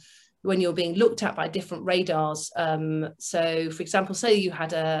are when you're being looked at by different radars. So, for example, say you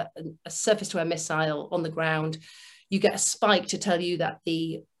had a surface-to-air missile on the ground, you get a spike to tell you that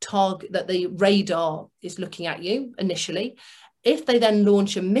the radar is looking at you initially. If they then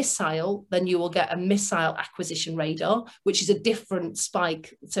launch a missile, then you will get a missile acquisition radar, which is a different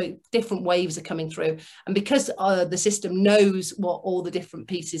spike. So different waves are coming through. And because the system knows what all the different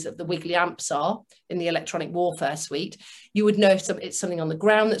pieces of the wiggly amps are in the electronic warfare suite, you would know if it's something on the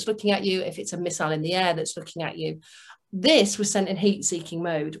ground that's looking at you, if it's a missile in the air that's looking at you. This was sent in heat-seeking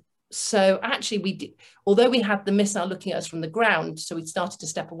mode. So actually, although we had the missile looking at us from the ground, so we started to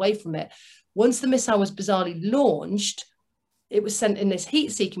step away from it. Once the missile was bizarrely launched, it was sent in this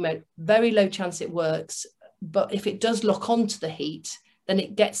heat-seeking mode. Very low chance it works, but if it does lock onto the heat, then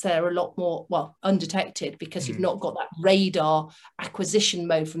it gets there a lot more, well, undetected, because you've not got that radar acquisition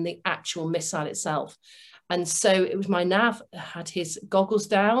mode from the actual missile itself. And so it was my nav had his goggles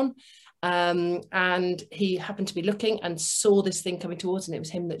down, and he happened to be looking and saw this thing coming towards, and it was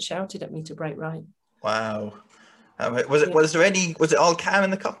him that shouted at me to brake right. Wow. Was it all calm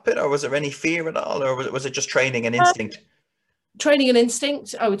in the cockpit, or was there any fear at all, or was it just training and instinct? Training and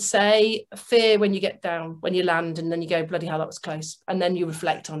instinct, I would say. Fear when you get down, when you land, and then you go, bloody hell, that was close. And then you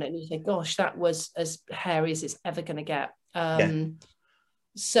reflect on it and you think, gosh, that was as hairy as it's ever going to get.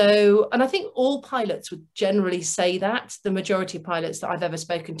 So, and I think all pilots would generally say that. The majority of pilots that I've ever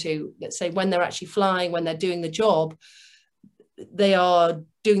spoken to, let's say when they're actually flying, when they're doing the job, they are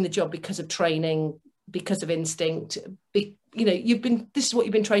doing the job because of training, because of instinct. This is what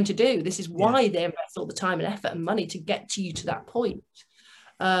you've been trained to do. This is why they invest all the time and effort and money to get you to that point.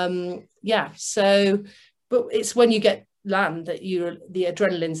 So, but it's when you get land that the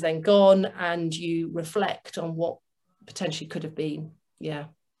adrenaline's then gone and you reflect on what potentially could have been. Yeah.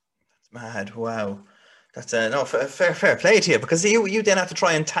 That's mad. Wow. That's fair play to you, because you then have to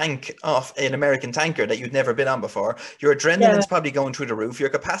try and tank off an American tanker that you'd never been on before. Your adrenaline's probably going through the roof. Your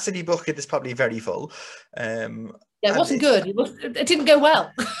capacity bucket is probably very full. It wasn't good. It didn't go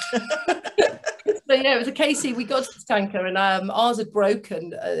well. So it was a KC. We got to the tanker and ours had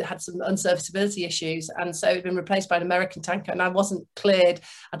broken, had some unserviceability issues, and so it'd been replaced by an American tanker, and I wasn't cleared.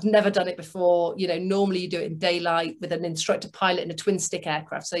 I'd never done it before. Normally you do it in daylight with an instructor pilot in a twin stick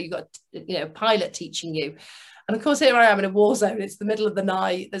aircraft, so you've got a pilot teaching you. And of course here I am in a war zone. It's the middle of the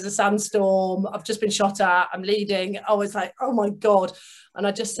night, there's a sandstorm, I've just been shot at, I'm leading. I was like, oh my God. And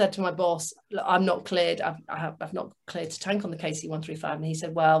I just said to my boss, look, I'm not cleared. I've not cleared to tank on the KC-135. And he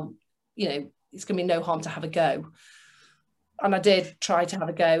said, well, it's going to be no harm to have a go. And I did try to have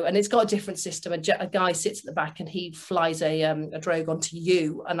a go, and it's got a different system. A guy sits at the back and he flies a drogue onto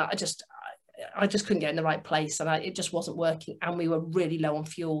you, and I just couldn't get in the right place, and it just wasn't working, and we were really low on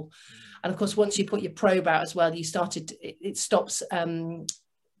fuel. And of course, once you put your probe out as well, it stops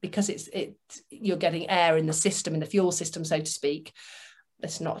because you're getting air in the system, in the fuel system, so to speak.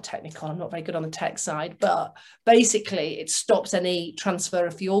 It's not technical, I'm not very good on the tech side, but basically it stops any transfer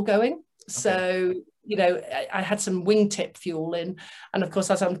of fuel going. So, I had some wingtip fuel in, and of course,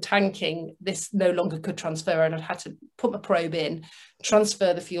 as I'm tanking, this no longer could transfer, and I had to put my probe in,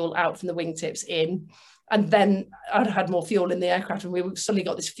 transfer the fuel out from the wingtips in, and then I'd had more fuel in the aircraft, and we suddenly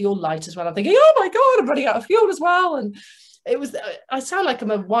got this fuel light as well. I'm thinking, oh my God, I'm running out of fuel as well. And I sound like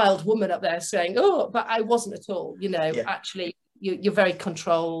I'm a wild woman up there saying, oh, but I wasn't at all, actually, you're very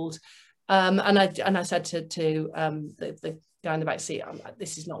controlled. And I said to the guy in the back seat,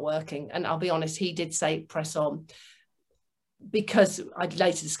 this is not working. And I'll be honest, he did say press on, because I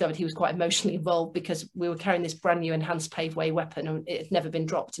later discovered he was quite emotionally involved, because we were carrying this brand new enhanced paveway weapon, and it had never been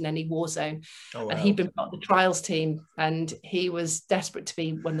dropped in any war zone. Oh, wow. And he'd been part of the trials team, and he was desperate to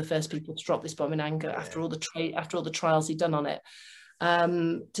be one of the first people to drop this bomb in anger after all the trials he'd done on it,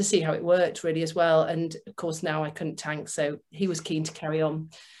 to see how it worked really as well. And of course now I couldn't tank, so he was keen to carry on.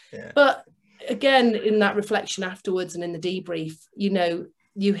 But again, in that reflection afterwards and in the debrief,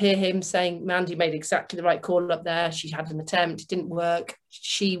 you hear him saying, Mandy made exactly the right call up there. She had an attempt, it didn't work.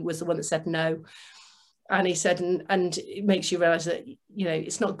 She was the one that said no. And he said, and it makes you realize that,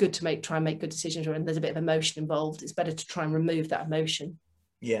 it's not good to try and make good decisions when there's a bit of emotion involved. It's better to try and remove that emotion.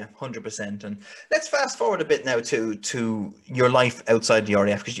 Yeah, 100%. And let's fast forward a bit now to your life outside the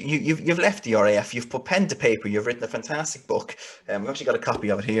RAF, because you've left the RAF, you've put pen to paper, you've written a fantastic book. We've actually got a copy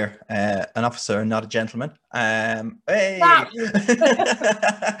of it here. An Officer, Not a Gentleman. Hey!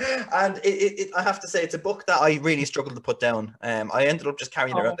 And I have to say, it's a book that I really struggled to put down. I ended up just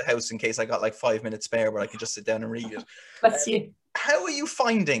carrying it around the house in case I got like 5 minutes spare where I could just sit down and read it. Bless you. How are you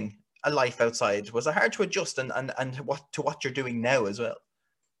finding a life outside? Was it hard to adjust and what you're doing now as well?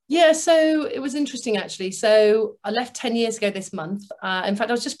 Yeah, so it was interesting actually. So I left 10 years ago this month. In fact,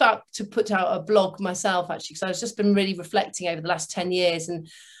 I was just about to put out a blog myself actually, because I've just been really reflecting over the last 10 years. And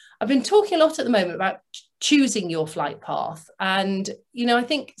I've been talking a lot at the moment about choosing your flight path. And, I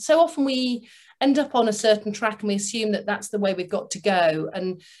think so often we end up on a certain track and we assume that that's the way we've got to go.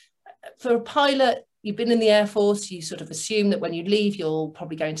 And for a pilot, you've been in the Air Force, you sort of assume that when you leave, you'll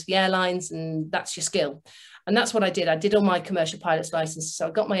probably go into the airlines and that's your skill. And that's what I did. I did all my commercial pilot's license. So I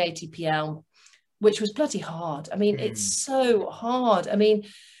got my ATPL, which was bloody hard. I mean, it's so hard. I mean,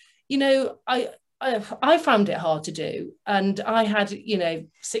 I found it hard to do. And I had,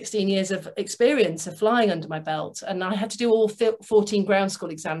 16 years of experience of flying under my belt. And I had to do all 14 ground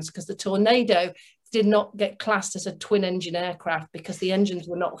school exams because the Tornado did not get classed as a twin engine aircraft because the engines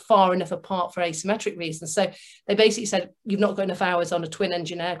were not far enough apart for asymmetric reasons. So they basically said, you've not got enough hours on a twin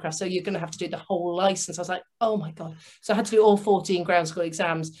engine aircraft, so you're going to have to do the whole license. I was like, oh my God. So I had to do all 14 ground school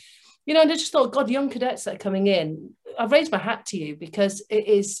exams. And I just thought, God, young cadets that are coming in, I've raised my hat to you because it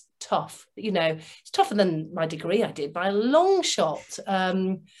is tough. It's tougher than my degree I did by a long shot.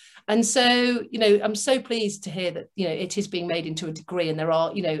 And so, I'm so pleased to hear that, it is being made into a degree and there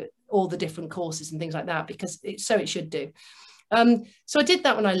are, all the different courses and things like that, because it should do. So I did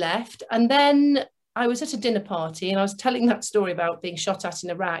that when I left, and then I was at a dinner party and I was telling that story about being shot at in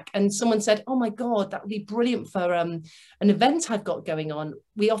Iraq, and someone said, oh my God, that would be brilliant for an event I've got going on.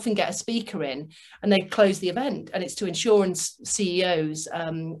 We often get a speaker in and they close the event, and it's to insurance CEOs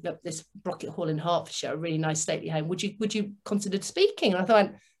at this Brocket Hall in Hertfordshire, a really nice stately home. Would you consider speaking? And I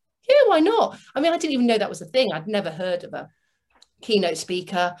thought, Yeah, why not? I mean, I didn't even know that was a thing. I'd never heard of a keynote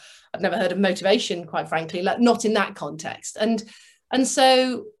speaker. I've never heard of motivation, quite frankly, like not in that context. And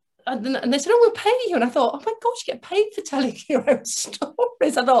so and they said, oh, we'll pay you. And I thought, oh my gosh, you get paid for telling your own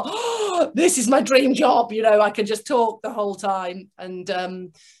stories. I thought, oh, this is my dream job. You know, I could just talk the whole time.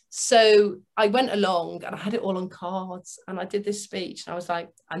 And so I went along and I had it all on cards and I did this speech. And I was like,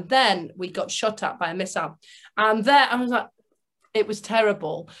 and then we got shot at by a missile. And there I was like, it was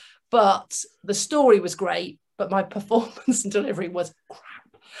terrible, but the story was great, but my performance and delivery was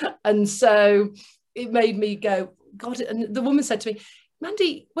crap. And so it made me go, God. And the woman said to me,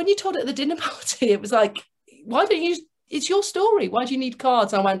 Mandy, when you told it at the dinner party, it was like, why don't you, it's your story. Why do you need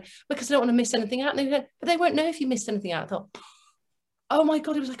cards? And I went, because I don't want to miss anything out. And they went, but they won't know if you missed anything out. I thought, oh my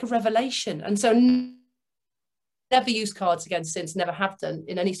God, it was like a revelation. And so never used cards again since, never have done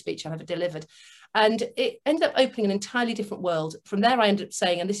in any speech I've ever delivered. And it ended up opening an entirely different world. From there, I ended up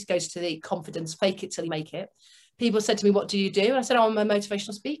saying, and this goes to the confidence, fake it till you make it. People said to me, what do you do? And I said, oh, I'm a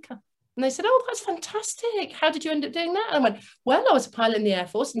motivational speaker. And they said, oh, that's fantastic. How did you end up doing that? And I went, well, I was a pilot in the Air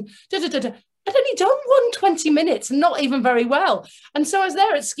Force and I'd only done 120 minutes and not even very well. And so I was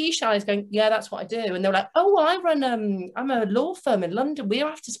there at Ski Shines going, yeah, that's what I do. And they were like, oh, well, I run, I'm a law firm in London. We're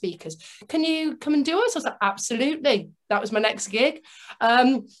after speakers. Can you come and do us? I was like, absolutely. That was my next gig.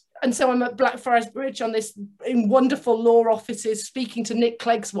 And so I'm at Blackfriars Bridge on this in wonderful law offices speaking to Nick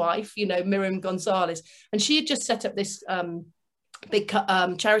Clegg's wife, you know, Miriam Gonzalez. And she had just set up this big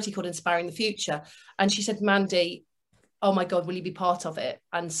charity called Inspiring the Future. And she said, Mandy, oh my God, will you be part of it?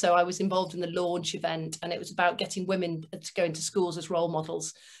 And so I was involved in the launch event, and it was about getting women to go into schools as role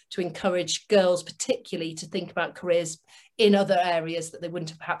models to encourage girls particularly to think about careers in other areas that they wouldn't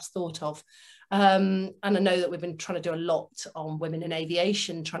have perhaps thought of. And I know that we've been trying to do a lot on women in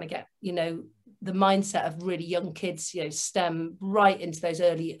aviation, trying to get, you know, the mindset of really young kids, you know, STEM right into those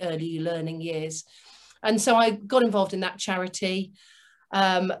early learning years. And so I got involved in that charity.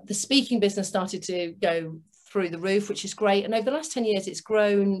 The speaking business started to go through the roof, which is great. And over the last 10 years, it's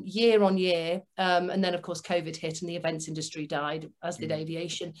grown year on year. And then, of course, COVID hit and the events industry died, as did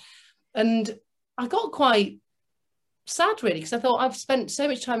aviation. And I got quite sad, really, because I thought I've spent so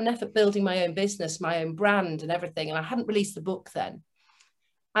much time and effort building my own business, my own brand and everything. And I hadn't released the book then.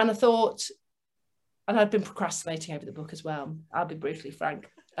 And I thought, and I'd been procrastinating over the book as well. I'll be brutally frank.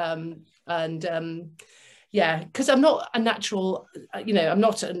 Yeah, because I'm not a natural, you know, I'm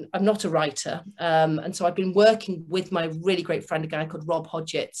not a writer. And so I've been working with my really great friend, a guy called Rob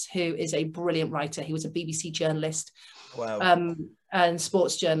Hodgetts, who is a brilliant writer. He was a BBC journalist. Wow. And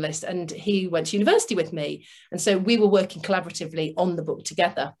sports journalist. And he went to university with me. And so we were working collaboratively on the book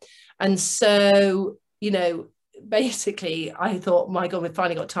together. And so, you know, basically I thought, my God, we've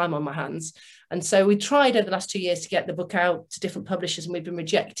finally got time on my hands. And so we tried over the last 2 years to get the book out to different publishers, and we've been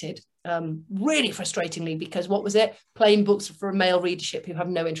rejected, really frustratingly, because what was it? Plain books for a male readership who have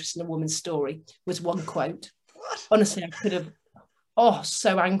no interest in a woman's story was one quote. What? Honestly, I could have,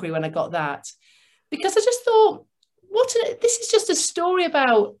 so angry when I got that, because I just thought, this is just a story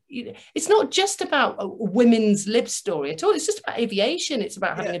about, you know, it's not just about a women's lived story at all. It's just about aviation. It's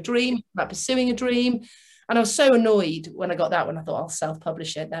about having a dream, about pursuing a dream. And I was so annoyed when I got that one. I thought I'll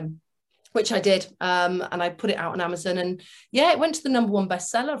self-publish it then, which I did. And I put it out on Amazon, and it went to the #1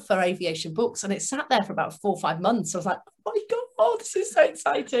 bestseller for aviation books. And it sat there for about 4 or 5 months. I was like, oh my God, this is so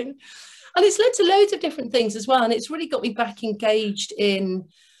exciting. And it's led to loads of different things as well. And it's really got me back engaged in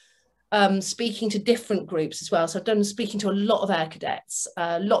speaking to different groups as well. So I've done speaking to a lot of air cadets,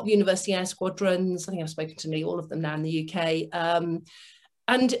 a lot of university air squadrons. I think I've spoken to nearly all of them now in the UK.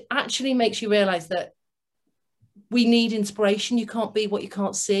 And actually makes you realise that we need inspiration. You can't be what you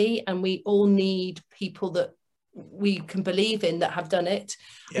can't see. And we all need people that we can believe in that have done it.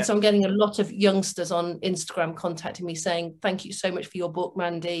 Yeah. And so I'm getting a lot of youngsters on Instagram contacting me saying, thank you so much for your book,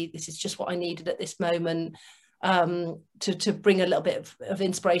 Mandy. This is just what I needed at this moment, to bring a little bit of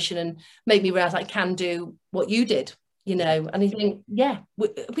inspiration and make me realize I can do what you did, you know. And I think,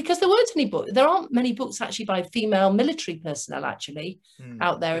 because there aren't many books actually by female military personnel actually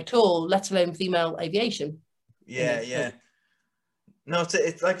out there at all, let alone female aviation. Yeah. No,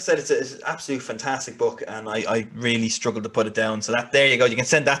 it's like I said, it's an absolute fantastic book, and I really struggled to put it down. So there you go. You can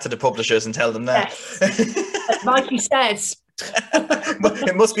send that to the publishers and tell them that. Yes. Mikey says.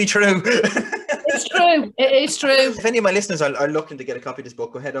 It must be true. It's true. It is true. If any of my listeners are looking to get a copy of this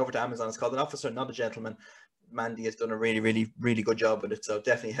book, go head over to Amazon. It's called An Officer, Not a Gentleman. Mandy has done a really, really, really good job with it. So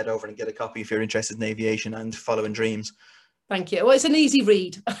definitely head over and get a copy if you're interested in aviation and following dreams. Thank you. Well, it's an easy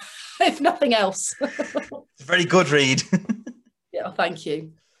read, if nothing else. It's a very good read. Yeah, thank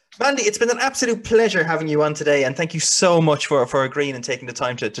you. Mandy, it's been an absolute pleasure having you on today, and thank you so much for agreeing and taking the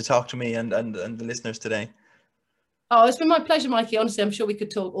time to talk to me and the listeners today. Oh, it's been my pleasure, Mikey. Honestly, I'm sure we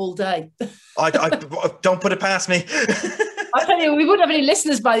could talk all day. I don't put it past me. I tell you, we wouldn't have any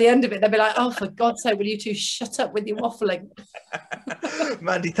listeners by the end of it. They'd be like, oh, for God's sake, will you two shut up with your waffling?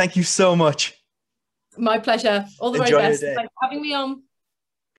 Mandy, thank you so much. My pleasure. All the very best. Thanks for having me on.